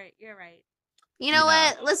right, Britt. You're right. You know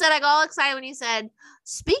what? Listen, I got all excited when you said,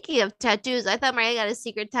 speaking of tattoos, I thought Maria got a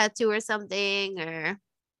secret tattoo or something, or...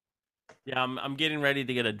 Yeah, I'm getting ready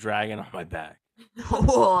to get a dragon on my back.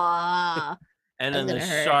 And then the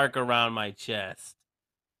shark around my chest.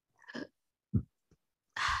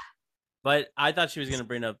 But I thought she was gonna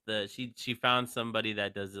bring up she found somebody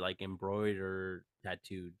that does like embroidered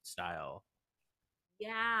tattooed style.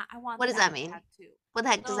 Yeah, I want. What does that mean? Tattoo. What the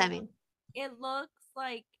heck does that mean? It looks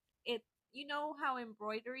like it. You know how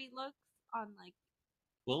embroidery looks on like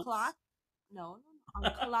cloth? No,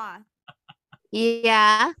 on cloth.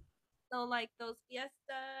 Yeah. So like those fiesta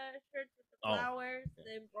shirts with the flowers,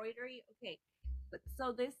 the embroidery. Okay, but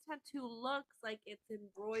so this tattoo looks like it's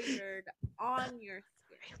embroidered on your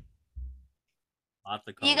skin. Lots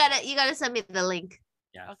of colors. You gotta send me the link.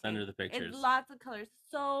 Yeah, okay. Send her the pictures. It's lots of colors.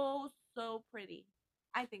 So pretty.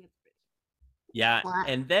 I think it's pretty. Yeah,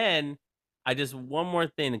 and then I just one more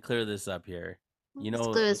thing to clear this up here. You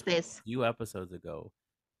know, clear the space. A few episodes ago,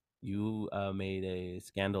 you made a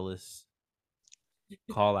scandalous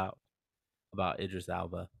call out about Idris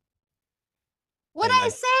Elba. What'd And I I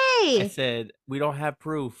say? said we don't have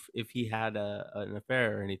proof if he had an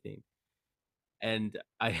affair or anything. And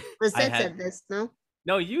Lisette had said this, no?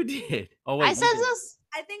 no, you did. Oh wait, I you said did. this?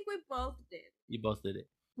 I think we both did. You both did it.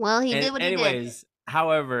 Well, he And did what he did. anyways,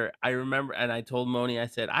 however, I remember, and I told Moni, I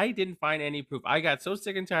said I didn't find any proof. I got so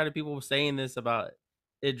sick and tired of people saying this about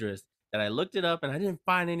Idris that I looked it up and I didn't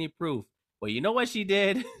find any proof. Well, you know what she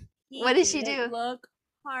did? What did she didn't do? Look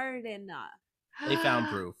hard enough. They found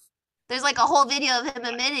proof. There's like a whole video of him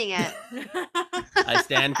admitting it. I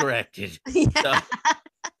stand corrected. Yeah.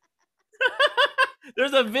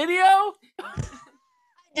 There's a video?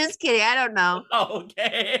 Just kidding. I don't know.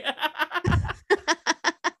 Okay.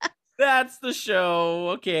 That's the show.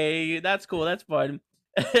 Okay, that's cool. That's fun.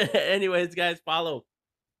 Anyways, guys, follow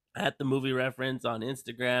at the movie reference on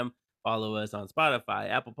Instagram. Follow us on Spotify,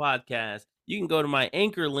 Apple Podcasts. You can go to my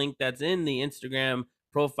anchor link that's in the Instagram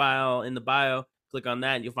profile in the bio. Click on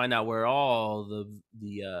that, and you'll find out where all the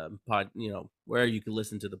where you can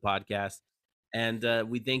listen to the podcast. And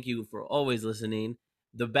we thank you for always listening.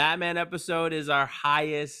 The Batman episode is our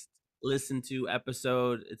highest listened to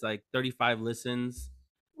episode. It's like 35 listens.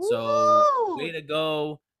 So Woo! way to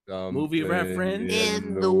go. Movie Something reference.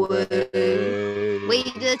 In the way. Wait,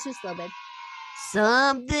 you did it too slow, babe.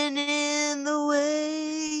 Something in the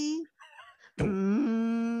way.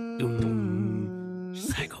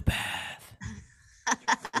 Psychopath.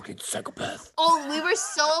 Fucking psychopath. Oh, we were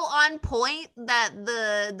so on point that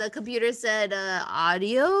the computer said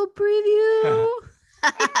audio preview.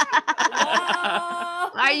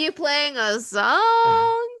 Are you playing a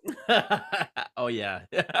song? Oh yeah.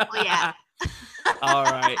 Oh yeah. All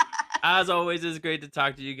right. As always, it's great to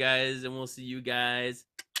talk to you guys, and we'll see you guys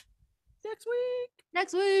next week.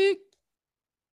 Next week.